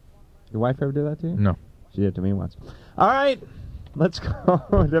one. Your wife ever do that to you? No. She did it to me once. All right, let's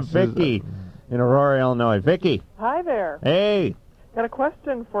go to Vicky in Aurora, Illinois. Vicky. Hi there. Hey. Got a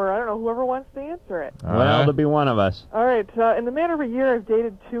question for, I don't know, whoever wants to answer it. Well, to be one of us. All right. In the matter of a year, I've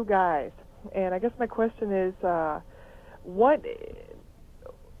dated 2 guys. And I guess my question is, how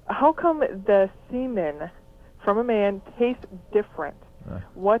come the semen from a man tastes different?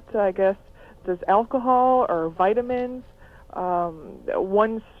 What, I guess, does alcohol or vitamins,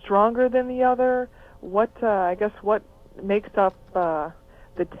 one stronger than the other? What, I guess, what makes up the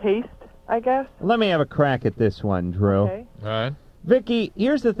taste, I guess? Let me have a crack at this one, Drew. Okay. All right. Vicky,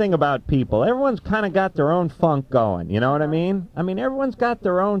 here's the thing about people. Everyone's kind of got their own funk going, you know what I mean? I mean, everyone's got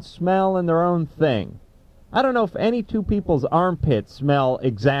their own smell and their own thing. I don't know if any 2 people's armpits smell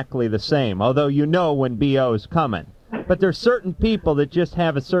exactly the same, although you know when B.O.'s coming. But there's certain people that just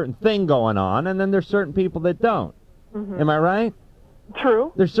have a certain thing going on, and then there's certain people that don't. Am I right?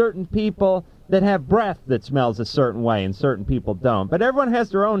 True. There's certain people that have breath that smells a certain way, and certain people don't. But everyone has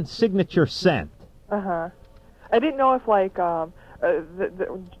their own signature scent. Uh-huh. I didn't know if, like, the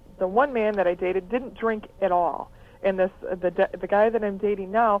one man that I dated didn't drink at all, and the guy that I'm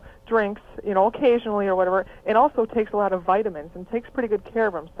dating now drinks, you know, occasionally or whatever, and also takes a lot of vitamins and takes pretty good care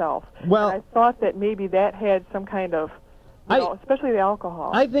of himself. Well, and I thought that maybe that had some kind of, you know, especially the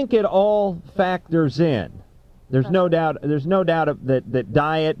alcohol. I think it all factors in. There's no doubt. There's no doubt that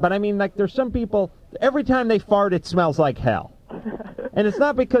diet. But I mean, like, there's some people. Every time they fart, it smells like hell. And it's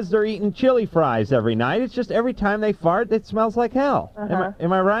not because they're eating chili fries every night. It's just every time they fart, it smells like hell.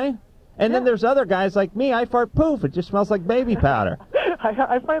 Am I right? And then there's other guys like me. I fart poof. It just smells like baby powder.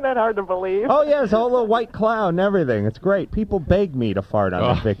 I find that hard to believe. Oh, yeah, it's a whole little white cloud and everything. It's great. People beg me to fart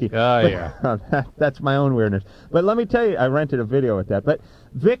on it, Vicky. Oh, yeah. That's my own weirdness. But let me tell you, I rented a video with that. But,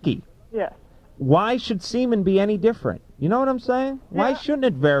 Vicky. Yes. Why should semen be any different? You know what I'm saying? Yeah. Why shouldn't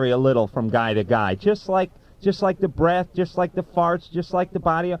it vary a little from guy to guy? Just like the breath, just like the farts, just like the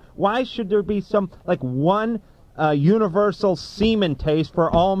body. Why should there be some, like, one universal semen taste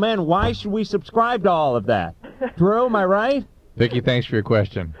for all men? Why should we subscribe to all of that? Drew, am I right? Vicky, thanks for your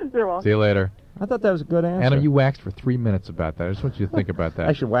question. You're welcome. See you later. I thought that was a good answer. Adam, you waxed for 3 minutes about that. I just want you to think about that.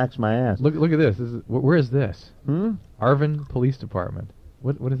 I should wax my ass. Look at this. Where is this? Arvin Police Department.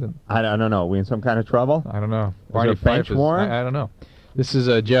 What is it? I don't know. Are we in some kind of trouble? I don't know. Is there a bench warrant? I don't know. This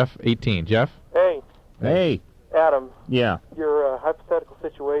is Jeff, 18. Jeff? Hey. Hey. Adam. Yeah. Your hypothetical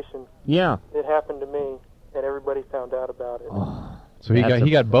situation. Yeah. It happened to me, and everybody found out about it. Oh, so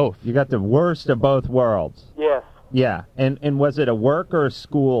he got both. You got the worst of both worlds. Yes. Yeah. And was it a work or a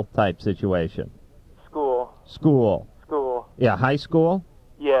school type situation? School. School. School. Yeah, high school?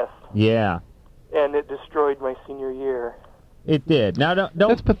 Yes. Yeah. And it destroyed my senior year. It did. Now, don't...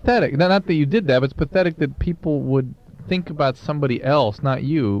 That's pathetic. Not that you did that, but it's pathetic that people would think about somebody else, not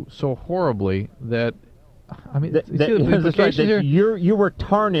you, so horribly that... I mean, that's right. That you were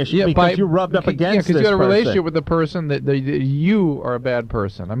tarnished because you rubbed up against this person. because you had a relationship with the person that you are a bad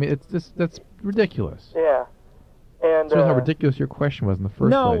person. I mean, that's ridiculous. Yeah. And shows how ridiculous your question was in the first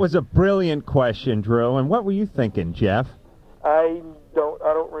place. No, it was a brilliant question, Drew. And what were you thinking, Jeff? I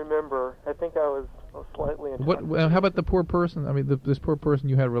don't remember. I think I was slightly intoxicated. How about the poor person? I mean, this poor person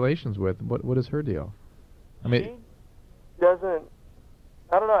you had relations with. What is her deal? I mean, she doesn't.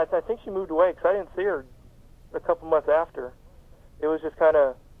 I don't know. I think she moved away because I didn't see her a couple months after. It was just kind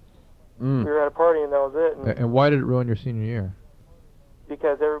of we were at a party and that was it. And why did it ruin your senior year?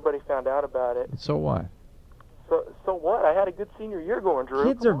 Because everybody found out about it. So what? So what? I had a good senior year going, Drew.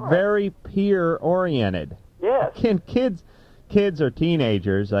 Kids are very peer-oriented. Yes. Kids or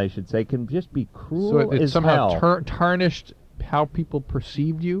teenagers, I should say, can just be cruel so it as somehow hell. Tarnished how people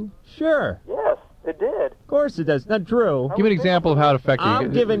perceived you? Sure. Yes, it did. Of course it does. Now, Drew... Give an example of how it affected you.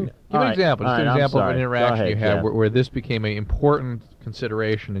 I'm giving... Give an example. Just an example of an interaction you had Jeff. where this became an important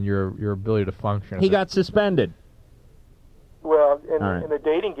consideration in your ability to function. He got suspended. Well, in the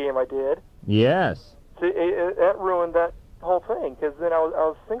dating game I did. Yes. See, that ruined that whole thing because then I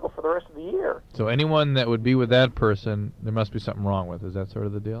was single for the rest of the year. So anyone that would be with that person, there must be something wrong with. Is that sort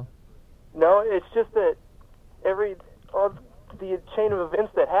of the deal? No, it's just that the chain of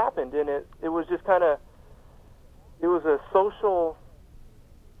events that happened, and it was just kind of, it was a social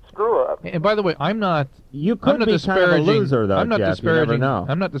screw up. And by the way, I'm not. You could be kind of a loser, though. I'm not Jeff. disparaging. You never know.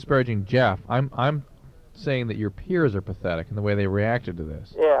 I'm not disparaging Jeff. I'm saying that your peers are pathetic in the way they reacted to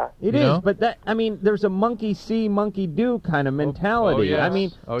this. Yeah. It You is, know? but that, I mean, there's a monkey see, monkey do kind of mentality. yes. I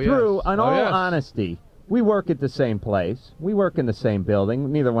mean, Oh, yes. Drew, in Oh, all yes. honesty, we work at the same place. We work in the same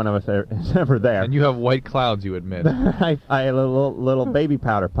building. Neither one of us is ever there. And you have white clouds, you admit. I have little baby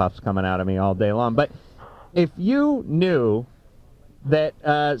powder puffs coming out of me all day long. But if you knew that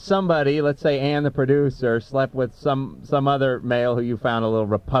somebody, let's say Ann, the producer, slept with some other male who you found a little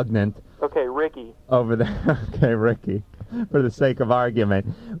repugnant Okay, Riki. over there, okay, Ricky, for the sake of argument,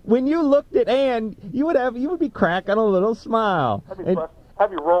 when you looked at Ann, you would be cracking a little smile.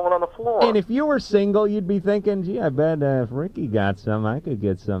 Have you rolling on the floor? And if you were single, you'd be thinking, gee, I bet if Ricky got some, I could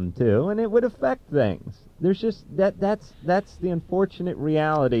get some too, and it would affect things. There's just that's the unfortunate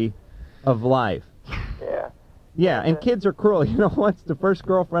reality of life. Yeah. Yeah, and kids are cruel. You know, once the first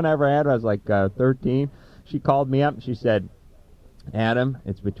girlfriend I ever had, I was like 13. She called me up and she said, Adam,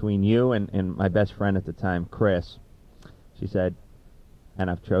 it's between you and my best friend at the time, Chris. She said, and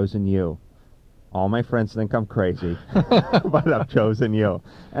I've chosen you. All my friends think I'm crazy, but I've chosen you.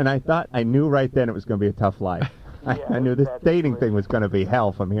 And I knew right then it was going to be a tough life. I knew this dating thing was going to be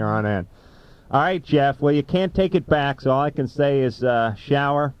hell from here on in. All right, Jeff, well, you can't take it back, so all I can say is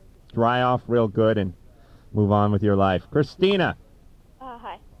shower, dry off real good, and move on with your life. Christina.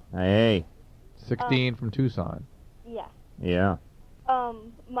 Hi. Hey. 16 from Tucson. Yeah. Yeah.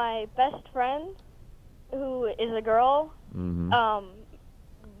 My best friend, who is a girl, Mm-hmm.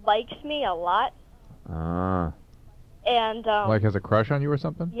 likes me a lot, Ah. and Like has a crush on you or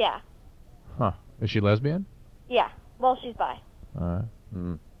something? yeah, Huh. Is she lesbian? yeah. Well, she's bi, All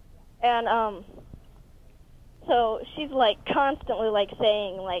right. and so she's like constantly like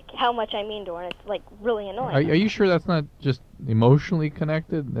saying like how much I mean to her, and it's like really annoying. Are you sure that's not just emotionally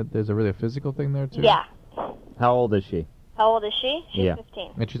connected? That there's a really physical thing there too? Yeah. How old is she? How old is she? She's Yeah.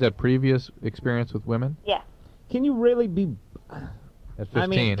 15. And she's had previous experience with women? Yeah. Can you really be... At 15. I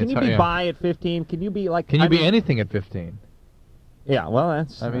mean, can it's you hard- be yeah. bi at 15? Can you be like... Can you I be mean- anything at 15? Yeah, well,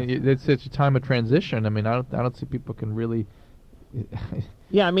 that's... I mean, it's a time of transition. I mean, I don't see people can really...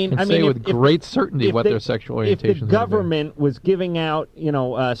 Yeah, I mean, can say with great certainty if what they- their sexual orientation If is the gonna be. government was giving out,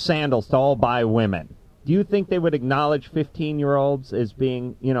 sandals to all bi women, do you think they would acknowledge 15-year-olds as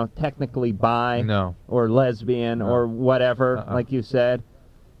being, technically bi? No. Or lesbian or whatever, like you said?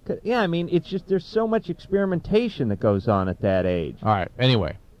 'Cause, yeah, I mean, it's just there's so much experimentation that goes on at that age. All right,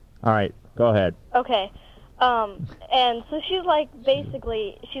 anyway. All right, go ahead. Okay. And so she's like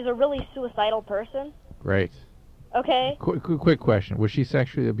basically she's a really suicidal person. Great. Okay. Quick question: was she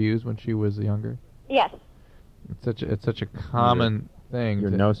sexually abused when she was younger? Yes. It's such a common thing. You're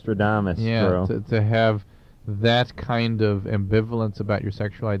to- Nostradamus, Yeah, Drew. to have that kind of ambivalence about your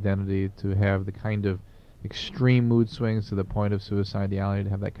sexual identity, to have the kind of extreme mood swings to the point of suicidality, to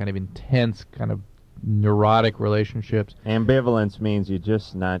have that kind of intense, kind of neurotic relationships. Ambivalence means you're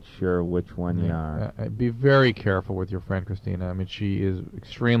just not sure which one you are. Be very careful with your friend Christina. I mean, she is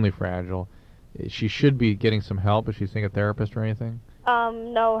extremely fragile. She should be getting some help. Is she seeing a therapist or anything?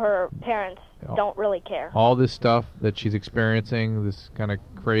 No, her parents don't really care. All this stuff that she's experiencing, this kind of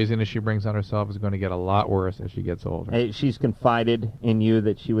craziness she brings on herself, is going to get a lot worse as she gets older. Hey, she's confided in you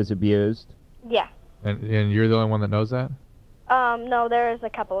that she was abused? Yeah. And you're the only one that knows that? No, there is a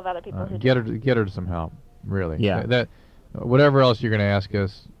couple of other people who Get her to some help, really. Yeah. That whatever else you're going to ask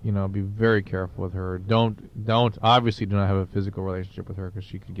us, be very careful with her. Don't obviously do not have a physical relationship with her, because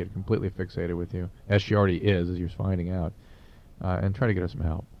she could get completely fixated with you, as she already is, as you're finding out. And try to get her some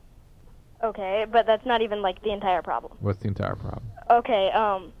help. Okay, but that's not even like the entire problem. What's the entire problem? Okay,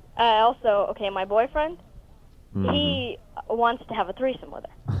 my boyfriend, he wants to have a threesome with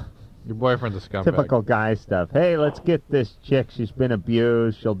her. Your boyfriend's a scumbag. Typical guy stuff. Hey, let's get this chick. She's been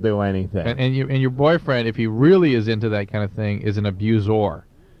abused. She'll do anything. And your boyfriend, if he really is into that kind of thing, is an abuser.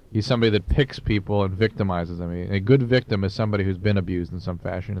 He's somebody that picks people and victimizes them. A good victim is somebody who's been abused in some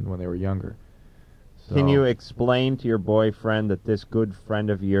fashion when they were younger. So, Can you explain to your boyfriend that this good friend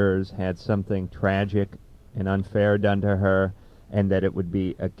of yours had something tragic and unfair done to her, and that it would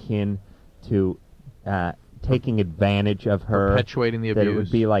be akin to taking advantage of her? Perpetuating the That it abuse.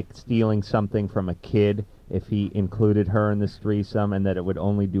 would be like stealing something from a kid if he included her in this threesome, and that it would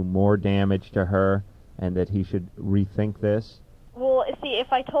only do more damage to her, and that he should rethink this? Well, see,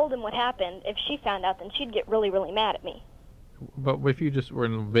 if I told him what happened, if she found out, then she'd get really, really mad at me. But if you just were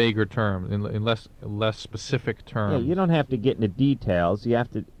in vaguer terms, in less specific terms. Yeah, you don't have to get into details. You have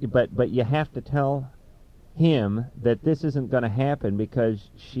to, but you have to tell him that this isn't going to happen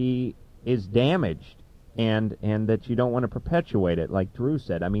because she is damaged, and that you don't want to perpetuate it, like Drew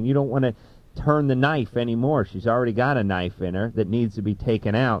said. I mean, you don't want to turn the knife anymore. She's already got a knife in her that needs to be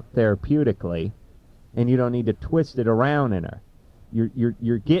taken out therapeutically, and you don't need to twist it around in her.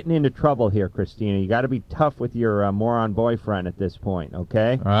 You're getting into trouble here, Christina. You got to be tough with your moron boyfriend at this point,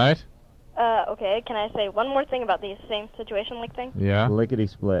 okay? All right. Okay, can I say one more thing about the same situation like thing? Yeah. Lickety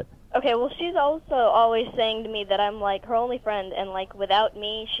split. Okay, well, she's also always saying to me that I'm, like, her only friend, and, like, without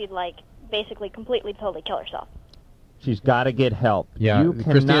me, she'd, like, basically completely, totally kill herself. She's got to get help. Yeah, You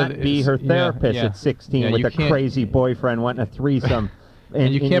Christina, cannot be her therapist at 16 with a crazy boyfriend wanting a threesome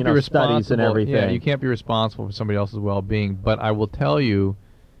and you can't be responsible. Studies and everything. Yeah, you can't be responsible for somebody else's well-being. But I will tell you,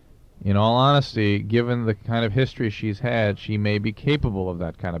 in all honesty, given the kind of history she's had, she may be capable of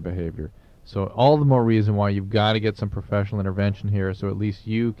that kind of behavior. So all the more reason why you've got to get some professional intervention here, so at least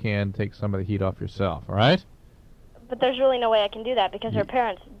you can take some of the heat off yourself. All right? But there's really no way I can do that because her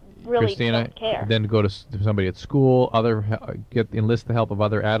parents really Christina, don't care. then go to somebody at school, enlist the help of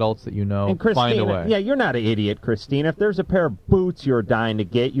other adults that you know, And Christina, find a way. yeah, you're not an idiot, Christina. If there's a pair of boots you were dying to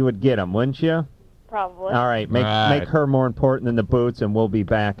get, you would get them, wouldn't you? Probably. All right, make her more important than the boots, and we'll be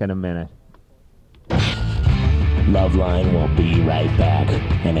back in a minute. LoveLine will be right back,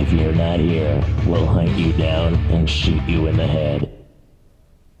 and if you're not here, we'll hunt you down and shoot you in the head.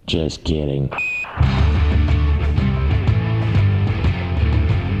 Just kidding.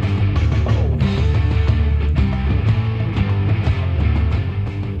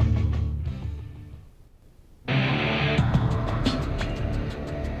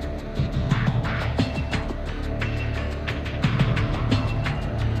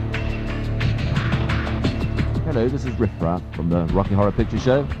 Hello, this is Riff Raff from the Rocky Horror Picture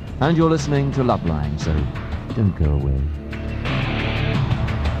Show, and you're listening to LoveLine, so don't go away.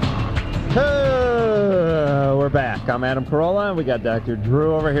 We're back. I'm Adam Carolla, and we got Dr.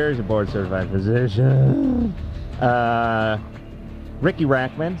 Drew over here. He's a board-certified physician. Riki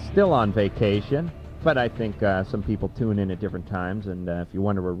Rackman, still on vacation, but I think some people tune in at different times, and if you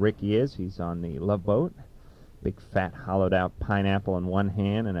wonder where Riki is, he's on the Love Boat. Big, fat, hollowed-out pineapple in one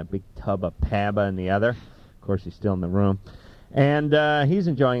hand and a big tub of Paba in the other. Of course, he's still in the room. And he's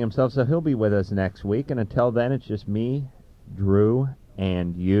enjoying himself, so he'll be with us next week. And until then, it's just me, Drew,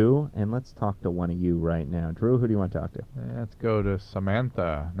 and you. And let's talk to one of you right now. Drew, who do you want to talk to? Let's go to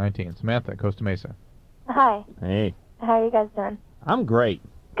Samantha, 19. Samantha, Costa Mesa. Hi. Hey. How are you guys doing? I'm great.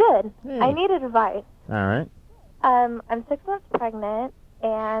 Good. Hey. I needed advice. All right. I'm 6 months pregnant,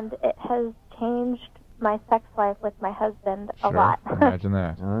 and it has changed my sex life with my husband a lot. Imagine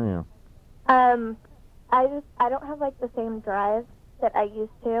that. Oh, yeah. I don't have like the same drive that I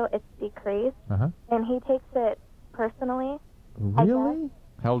used to. It's decreased, and he takes it personally. Really?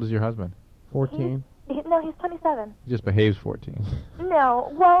 How old is your husband? 14. No, he's 27. He just behaves 14.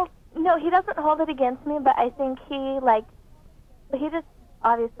 No, well, no, he doesn't hold it against me, but I think he just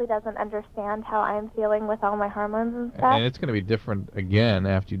obviously doesn't understand how I'm feeling with all my hormones and stuff. And it's going to be different again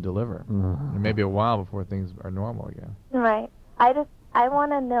after you deliver. It may be a while before things are normal again. Right. I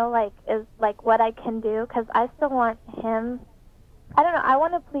want to know, what I can do, because I still want him. I don't know, I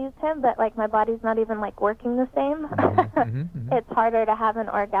want to please him, but, my body's not even, working the same. It's harder to have an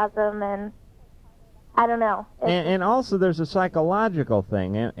orgasm, and I don't know. And also there's a psychological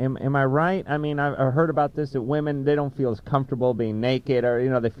thing. Am I right? I mean, I've heard about this, that women, they don't feel as comfortable being naked,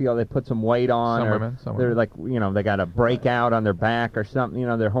 or, they feel they put some weight on. Some they're women. they got a breakout on their back or something,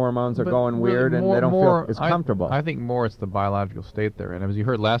 their hormones are going really weird, and they don't feel as comfortable. I think more it's the biological state they're in. As you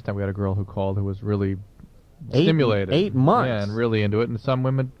heard last time, we had a girl who called who was really stimulated. 8 months. Yeah, and really into it, and some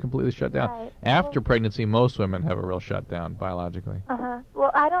women completely shut down. Right. After pregnancy, most women have a real shutdown biologically.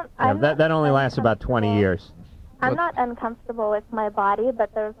 Well, I don't... that only lasts about 20 years. I'm not uncomfortable with my body,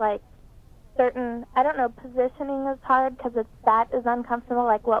 but there's, certain... I don't know, positioning is hard because that is uncomfortable.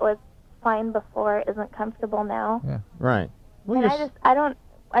 What was fine before isn't comfortable now. Yeah. Right. Well, and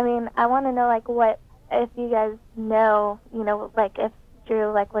I want to know, what... If you guys know, if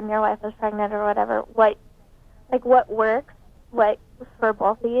Drew, when your wife was pregnant or whatever, what works, for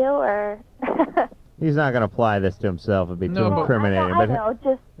both of you, or... He's not going to apply this to himself. It'd be too incriminating. I know,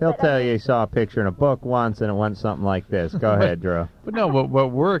 he'll tell you he saw a picture in a book once and it went something like this. Go ahead, Drew. But no,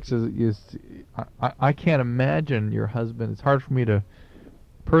 what works is I can't imagine your husband. It's hard for me to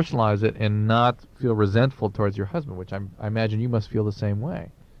personalize it and not feel resentful towards your husband, which I imagine you must feel the same way.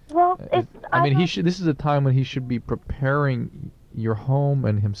 Well, this is a time when he should be preparing your home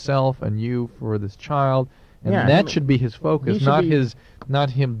and himself and you for this child, and that should be his focus, not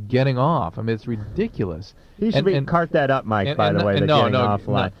him getting off. I mean, it's ridiculous. He should cart that up, Mike, by the way, the getting off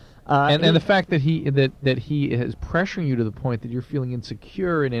line. And the fact that he is pressuring you to the point that you're feeling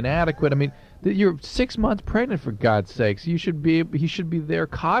insecure and inadequate. I mean, you're 6 months pregnant, for God's sakes. He should be there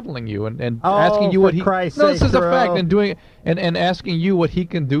coddling you and asking you what he. Christ's No, this sake, is a fact, Drew. and asking you what he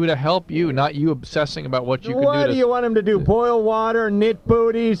can do to help you, not you obsessing about what you can do. What do you want him to do? Boil water, knit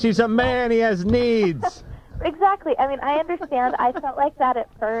booties? He's a man. He has needs. Exactly. I mean, I understand. I felt like that at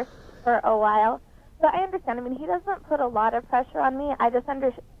first for a while, but I understand. I mean, he doesn't put a lot of pressure on me. I just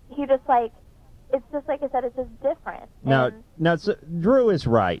he just like, it's just like I said, it's just different. Now, so Drew is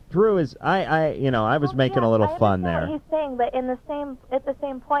right. Drew is, I was making a little fun there. What he's saying, but at the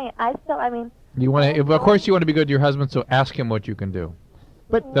same point, I mean. You want to, of course, you want to be good to your husband, so ask him what you can do.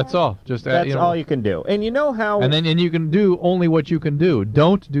 But that's all. Just that's all you can do. And you know how. And you can do only what you can do.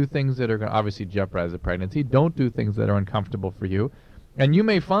 Don't do things that are going to obviously jeopardize the pregnancy. Don't do things that are uncomfortable for you. And you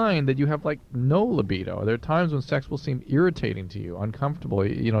may find that you have like no libido. There are times when sex will seem irritating to you, uncomfortable.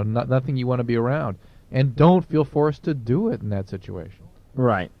 Nothing you want to be around. And don't feel forced to do it in that situation.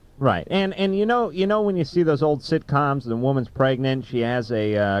 Right. And you know when you see those old sitcoms, the woman's pregnant, she has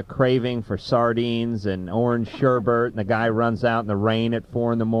a craving for sardines and orange sherbet, and the guy runs out in the rain at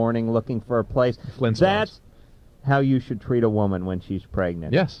 4 a.m. looking for a place. That's how you should treat a woman when she's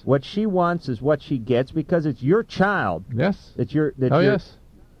pregnant. Yes. What she wants is what she gets because it's your child. Yes.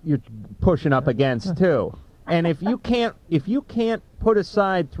 You're pushing up against too. And if you can't put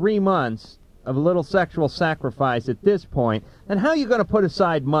aside 3 months of a little sexual sacrifice at this point, then how are you going to put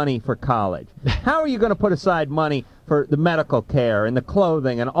aside money for college? How are you going to put aside money for the medical care and the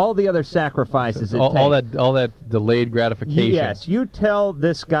clothing and all the other sacrifices all that delayed gratification? Yes, you tell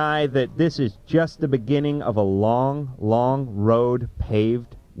this guy that this is just the beginning of a long, long road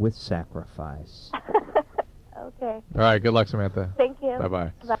paved with sacrifice. Okay. All right, good luck, Samantha. Thank you.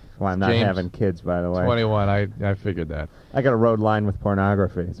 Bye-bye. Well, I'm not having kids, by the way. 21, I figured that. I got a road line with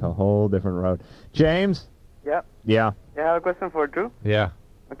pornography. It's a whole different road. James? Yeah. Yeah. I have a question for Drew. Yeah.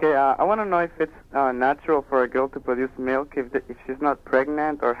 Okay, I want to know if it's natural for a girl to produce milk if she's not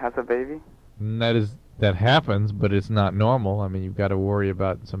pregnant or has a baby. That happens, but it's not normal. I mean, you've got to worry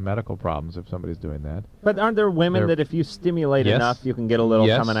about some medical problems if somebody's doing that. But aren't there women that if you stimulate enough, you can get a little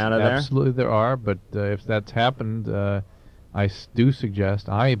coming out of there? Absolutely there are, but if that's happened, I do suggest,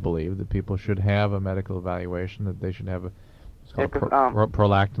 I believe, that people should have a medical evaluation, that they should have a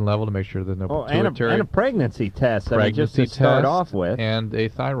prolactin level to make sure there's no pituitary. And a pregnancy test, just to start off with. And a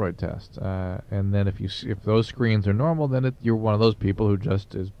thyroid test. And then if those screens are normal, then you're one of those people who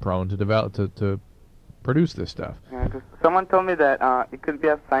just is prone to develop to produce this stuff. Yeah, 'cause someone told me that it could be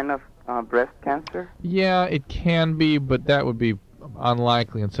a sign of breast cancer. Yeah, it can be, but that would be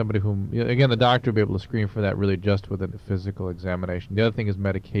unlikely in somebody whom, again, the doctor would be able to screen for that really just with a physical examination. The other thing is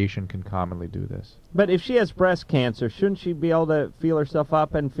medication can commonly do this. But if she has breast cancer, shouldn't she be able to feel herself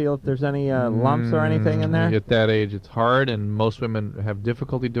up and feel if there's any lumps or anything in there? At that age, it's hard, and most women have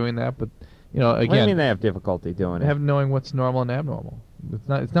difficulty doing that, but, again... What do you mean they have difficulty doing it? Have knowing what's normal and abnormal.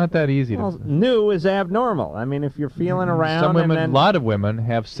 It's not that easy. New is abnormal. I mean, if you're feeling around, a lot of women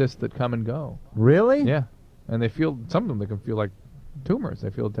have cysts that come and go. Really? Yeah, and some of them they can feel like tumors.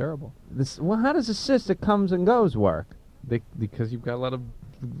 They feel terrible. How does a cyst that comes and goes work? Because you've got a lot of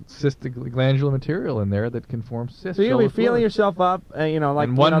cystic glandular material in there that can form cysts. So you'll be feeling yourself up, like.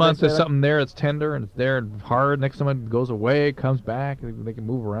 And 1 month there's something there, it's tender and it's there and hard. Next time it goes away, comes back, they can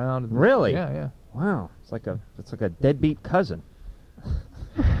move around. Really? Yeah. Wow, it's like a deadbeat cousin.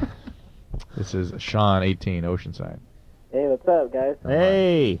 This is Sean, 18, Oceanside. Hey, what's up, guys?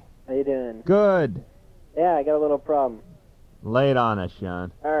 Hey. How you doing? Good. Yeah, I got a little problem. Lay it on us,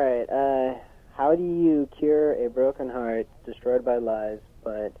 Sean. All right. How do you cure a broken heart destroyed by lies,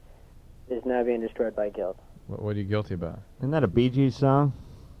 but is now being destroyed by guilt? What are you guilty about? Isn't that a Bee Gees song?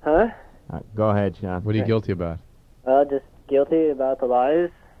 Huh? Go ahead, Sean. What are you guilty about? Just guilty about the lies.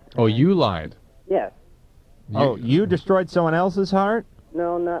 Oh, you lied. Yes. You destroyed someone else's heart?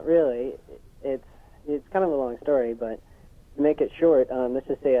 No, not really. It's kind of a long story, but to make it short, let's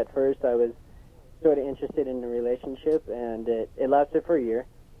just say at first I was sort of interested in a relationship, and it lasted for a year.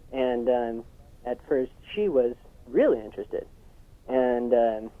 And at first she was really interested,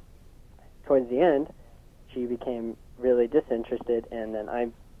 and towards the end she became really disinterested, and then I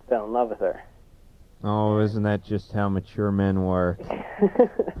fell in love with her. Oh, isn't that just how mature men work?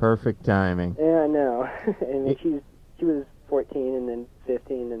 Perfect timing. Yeah, I know. And she was 14, and then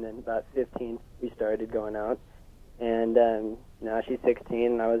 15, and then about 15 we started going out. And now she's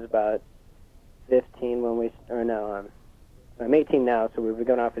 16, and I was about 15 when I'm 18 now, so we've been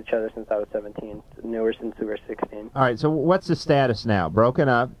going off each other since I was 17. Knew her since we were 16. All right, so what's the status now? Broken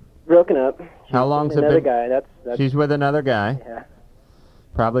up? Broken up. How long's it been? Another guy. That's She's with another guy? Yeah.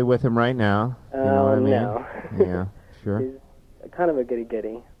 Probably with him right now. You know what I mean? No. Yeah, sure. He's kind of a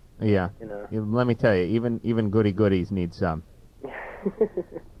goody-goody. Yeah. You know. Let me tell you, even goody-goodies need some.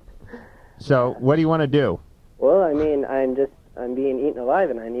 So, what do you want to do? Well, I mean, I'm being eaten alive,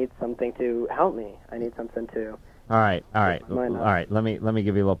 and I need something to help me. I need something to... All right. Mine up. All right. Let me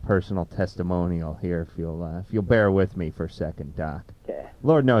give you a little personal testimonial here, if you'll bear with me for a second, Doc. Okay.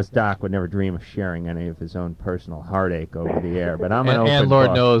 Lord knows Doc would never dream of sharing any of his own personal heartache over the air, but I'm an open And Lord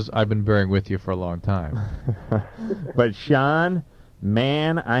book. knows I've been bearing with you for a long time. But Sean,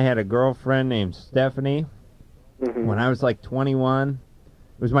 man, I had a girlfriend named Stephanie when I was like 21.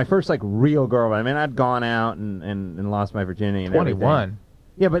 It was my first like real girlfriend. I mean, I'd gone out and lost my virginity and 21? everything.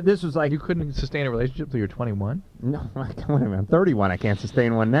 Yeah, but this was like... You couldn't sustain a relationship till you're 21? No, I'm 31. I can't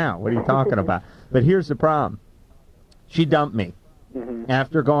sustain one now. What are you talking about? But here's the problem. She dumped me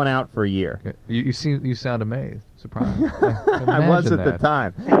after going out for a year. You sound amazed, surprised. I was at the that.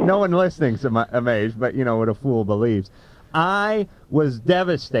 time. No one listening's amazed, but you know what a fool believes. I was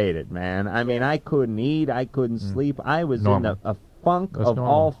devastated, man. I mean, I couldn't eat. I couldn't sleep. I was in a funk of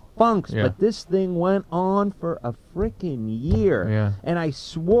all funks, but this thing went on for a freaking year. Yeah. And I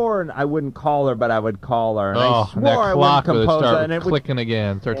swore I wouldn't call her, but I would call her. And I And swore that I clock wouldn't would compose start her. And it would clicking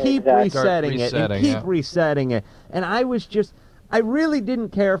again. Start keep start resetting it and keep yeah. resetting it. And I was just, I really didn't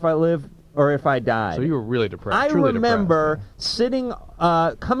care if I lived or if I died. So you were really depressed. I truly remember sitting,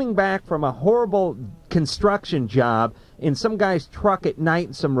 coming back from a horrible construction job in some guy's truck at night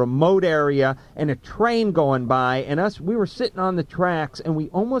in some remote area, and a train going by, and we were sitting on the tracks, and we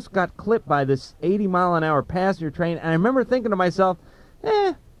almost got clipped by this 80-mile-an-hour passenger train, and I remember thinking to myself,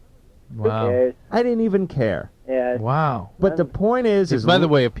 Wow. Who cares? I didn't even care. Yeah. Wow. But the point is by the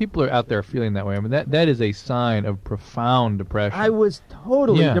way, if people are out there feeling that way, I mean, that is a sign of profound depression. I was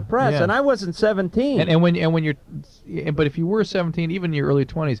totally Yeah, depressed, yeah. and I wasn't 17. And when you're, but if you were 17, even in your early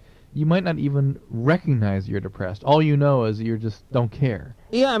 20s, you might not even recognize you're depressed. All you know is you just don't care.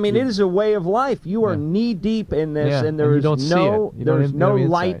 Yeah, I mean, it is a way of life. You are knee deep in this, Yeah, and and there you is don't see no, it. You don't there's have no any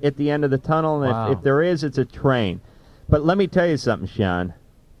light insight. at the end of the tunnel, and Wow. if there is, it's a train. But let me tell you something, Sean.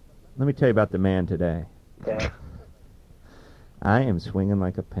 Let me tell you about the man today. Okay. I am swinging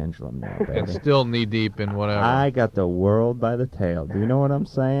like a pendulum now, baby. And still knee deep in whatever. I got the world by the tail. Do you know what I'm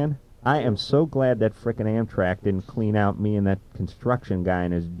saying? I am so glad that frickin' Amtrak didn't clean out me and that construction guy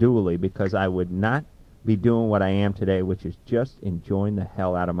in his dually, because I would not be doing what I am today, which is just enjoying the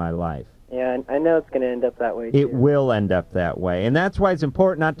hell out of my life. Yeah, I know it's going to end up that way, too. It will end up that way, and that's why it's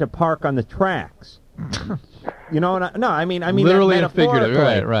important not to park on the tracks. You know, I mean Literally that and figuratively,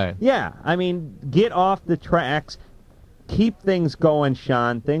 metaphorically. right. Yeah, I mean, get off the tracks, keep things going,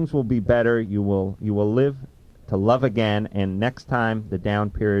 Sean. Things will be better. You will live to love again, and next time the down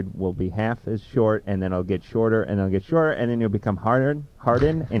period will be half as short, and then it'll get shorter, and it'll get shorter, and then you'll become hardened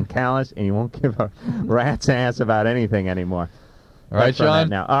and callous, and you won't give a rat's ass about anything anymore. All right, That's on that Sean?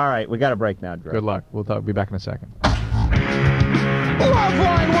 Now, all right, we got a break now, Drew. Good luck. We'll be back in a second.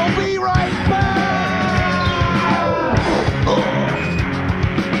 LoveLine will be right back!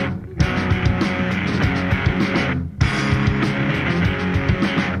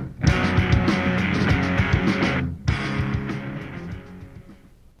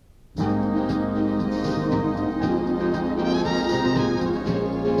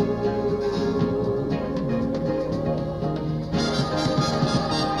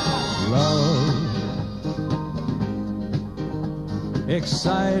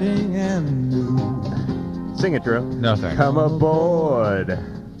 Exciting and new. Sing it, Drew. No thanks. Come aboard.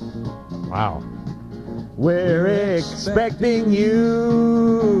 Wow. We're expecting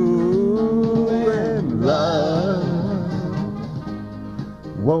you, and love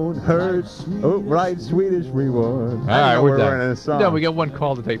won't hurt. Oh, right, Swedish reward. All right, we're done. In a song. No, we got one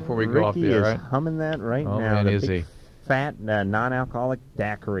call to take before we go off Riki the air, is right? humming that right Oh, now. man, the is big, he. fat, non-alcoholic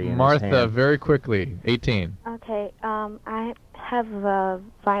daiquiri in his Martha, hand. very quickly, 18. Okay, I have a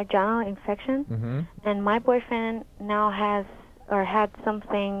vaginal infection, Mm-hmm. and my boyfriend now has or had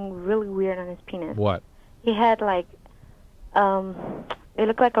something really weird on his penis. What? He had like, it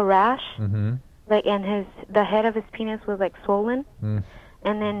looked like a rash, Mm-hmm. like, and the head of his penis was like swollen, Mm.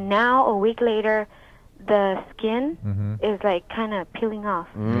 and then now a week later, the skin Mm-hmm. is like kind of peeling off.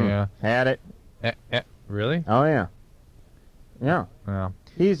 Yeah. Had it. Really? Oh yeah. Yeah. Yeah.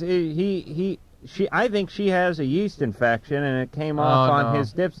 I think she has a yeast infection, and it came off on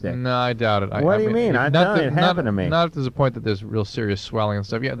his dipstick. No, I doubt it. What do you mean? I'm telling you, it happened to me. Not if there's a point that there's real serious swelling and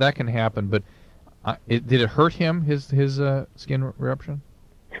stuff. Yeah, that can happen. But did it hurt him? His skin eruption?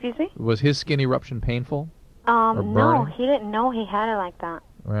 Excuse me? Was his skin eruption painful? Or No, burning? he didn't know he had it like that.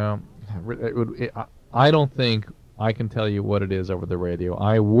 Well, I don't think I can tell you what it is over the radio.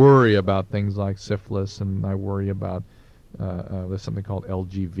 I worry about things like syphilis, and I worry about there's something called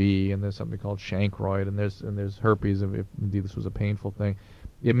LGV, and there's something called chancroid, and there's herpes, if indeed this was a painful thing.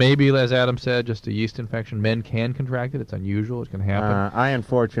 It may be, as Adam said, just a yeast infection. Men can contract it. It's unusual. It can happen. I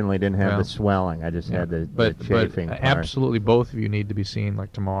unfortunately didn't have the swelling. I just had the chafing part. Absolutely, both of you need to be seen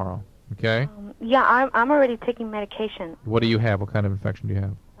like tomorrow. Okay? Yeah, I'm already taking medication. What do you have? What kind of infection do you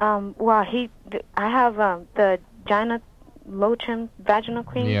have? Well, I have the gynelotrium vaginal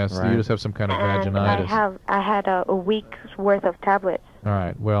cream. Yes, you just have some kind of vaginitis. I had a week's worth of tablets. All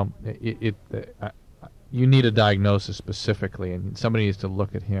right. Well, you need a diagnosis specifically, and somebody needs to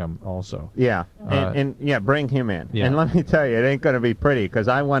look at him also. Yeah, and bring him in. Yeah. And let me tell you, it ain't going to be pretty, because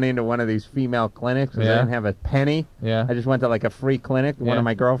I went into one of these female clinics, because I didn't have a penny. Yeah. I just went to like a free clinic one of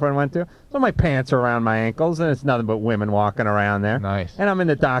my girlfriend went to. So my pants are around my ankles, and it's nothing but women walking around there. Nice. And I'm in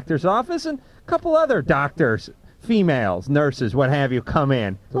the doctor's office, and a couple other doctors, females, nurses, what have you, come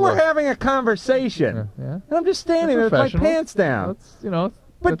in. And we're having a conversation. Yeah. And I'm just standing there with my pants down.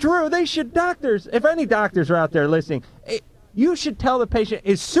 But Drew, if any doctors are out there listening, you should tell the patient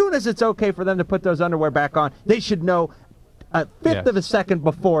as soon as it's okay for them to put those underwear back on, they should know a fifth of a second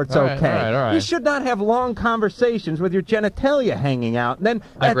before it's okay. All right. You should not have long conversations with your genitalia hanging out. And then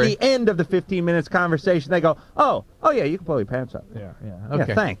at the end of the 15 minutes conversation, they go, oh yeah, you can pull your pants up. Yeah. Okay.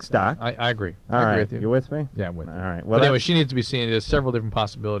 Yeah, thanks, Doc. I agree. I agree right. with you. You with me? Yeah, I'm with you. All right. Well, but anyway, she needs to be seen. There's several different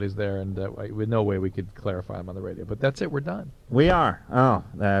possibilities there, and with no way we could clarify them on the radio. But that's it. We're done. We are.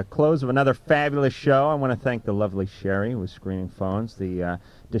 The close of another fabulous show. I want to thank the lovely Sherry, who was screening phones, the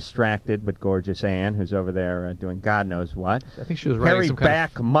distracted but gorgeous Ann, who's over there doing God knows what. I think she was writing some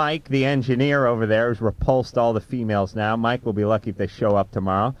kind of... Mike, the engineer over there, who's repulsed all the females now. Mike will be lucky if they show up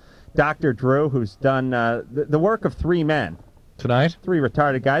tomorrow. Dr. Drew, who's done the work of 3 men. Tonight? 3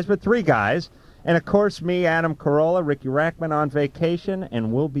 retarded guys, but 3 guys. And, of course, me, Adam Carolla, Riki Rackman on vacation,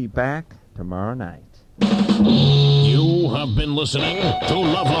 and we'll be back tomorrow night. You have been listening to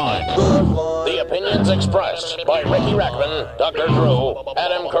Loveline. The opinions expressed by Riki Rackman, Dr. Drew,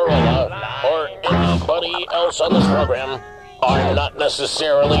 Adam Carolla, or anybody else on this program are not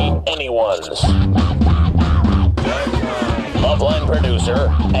necessarily anyone's. Loveline producer,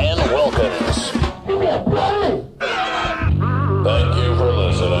 Ann Wilkins.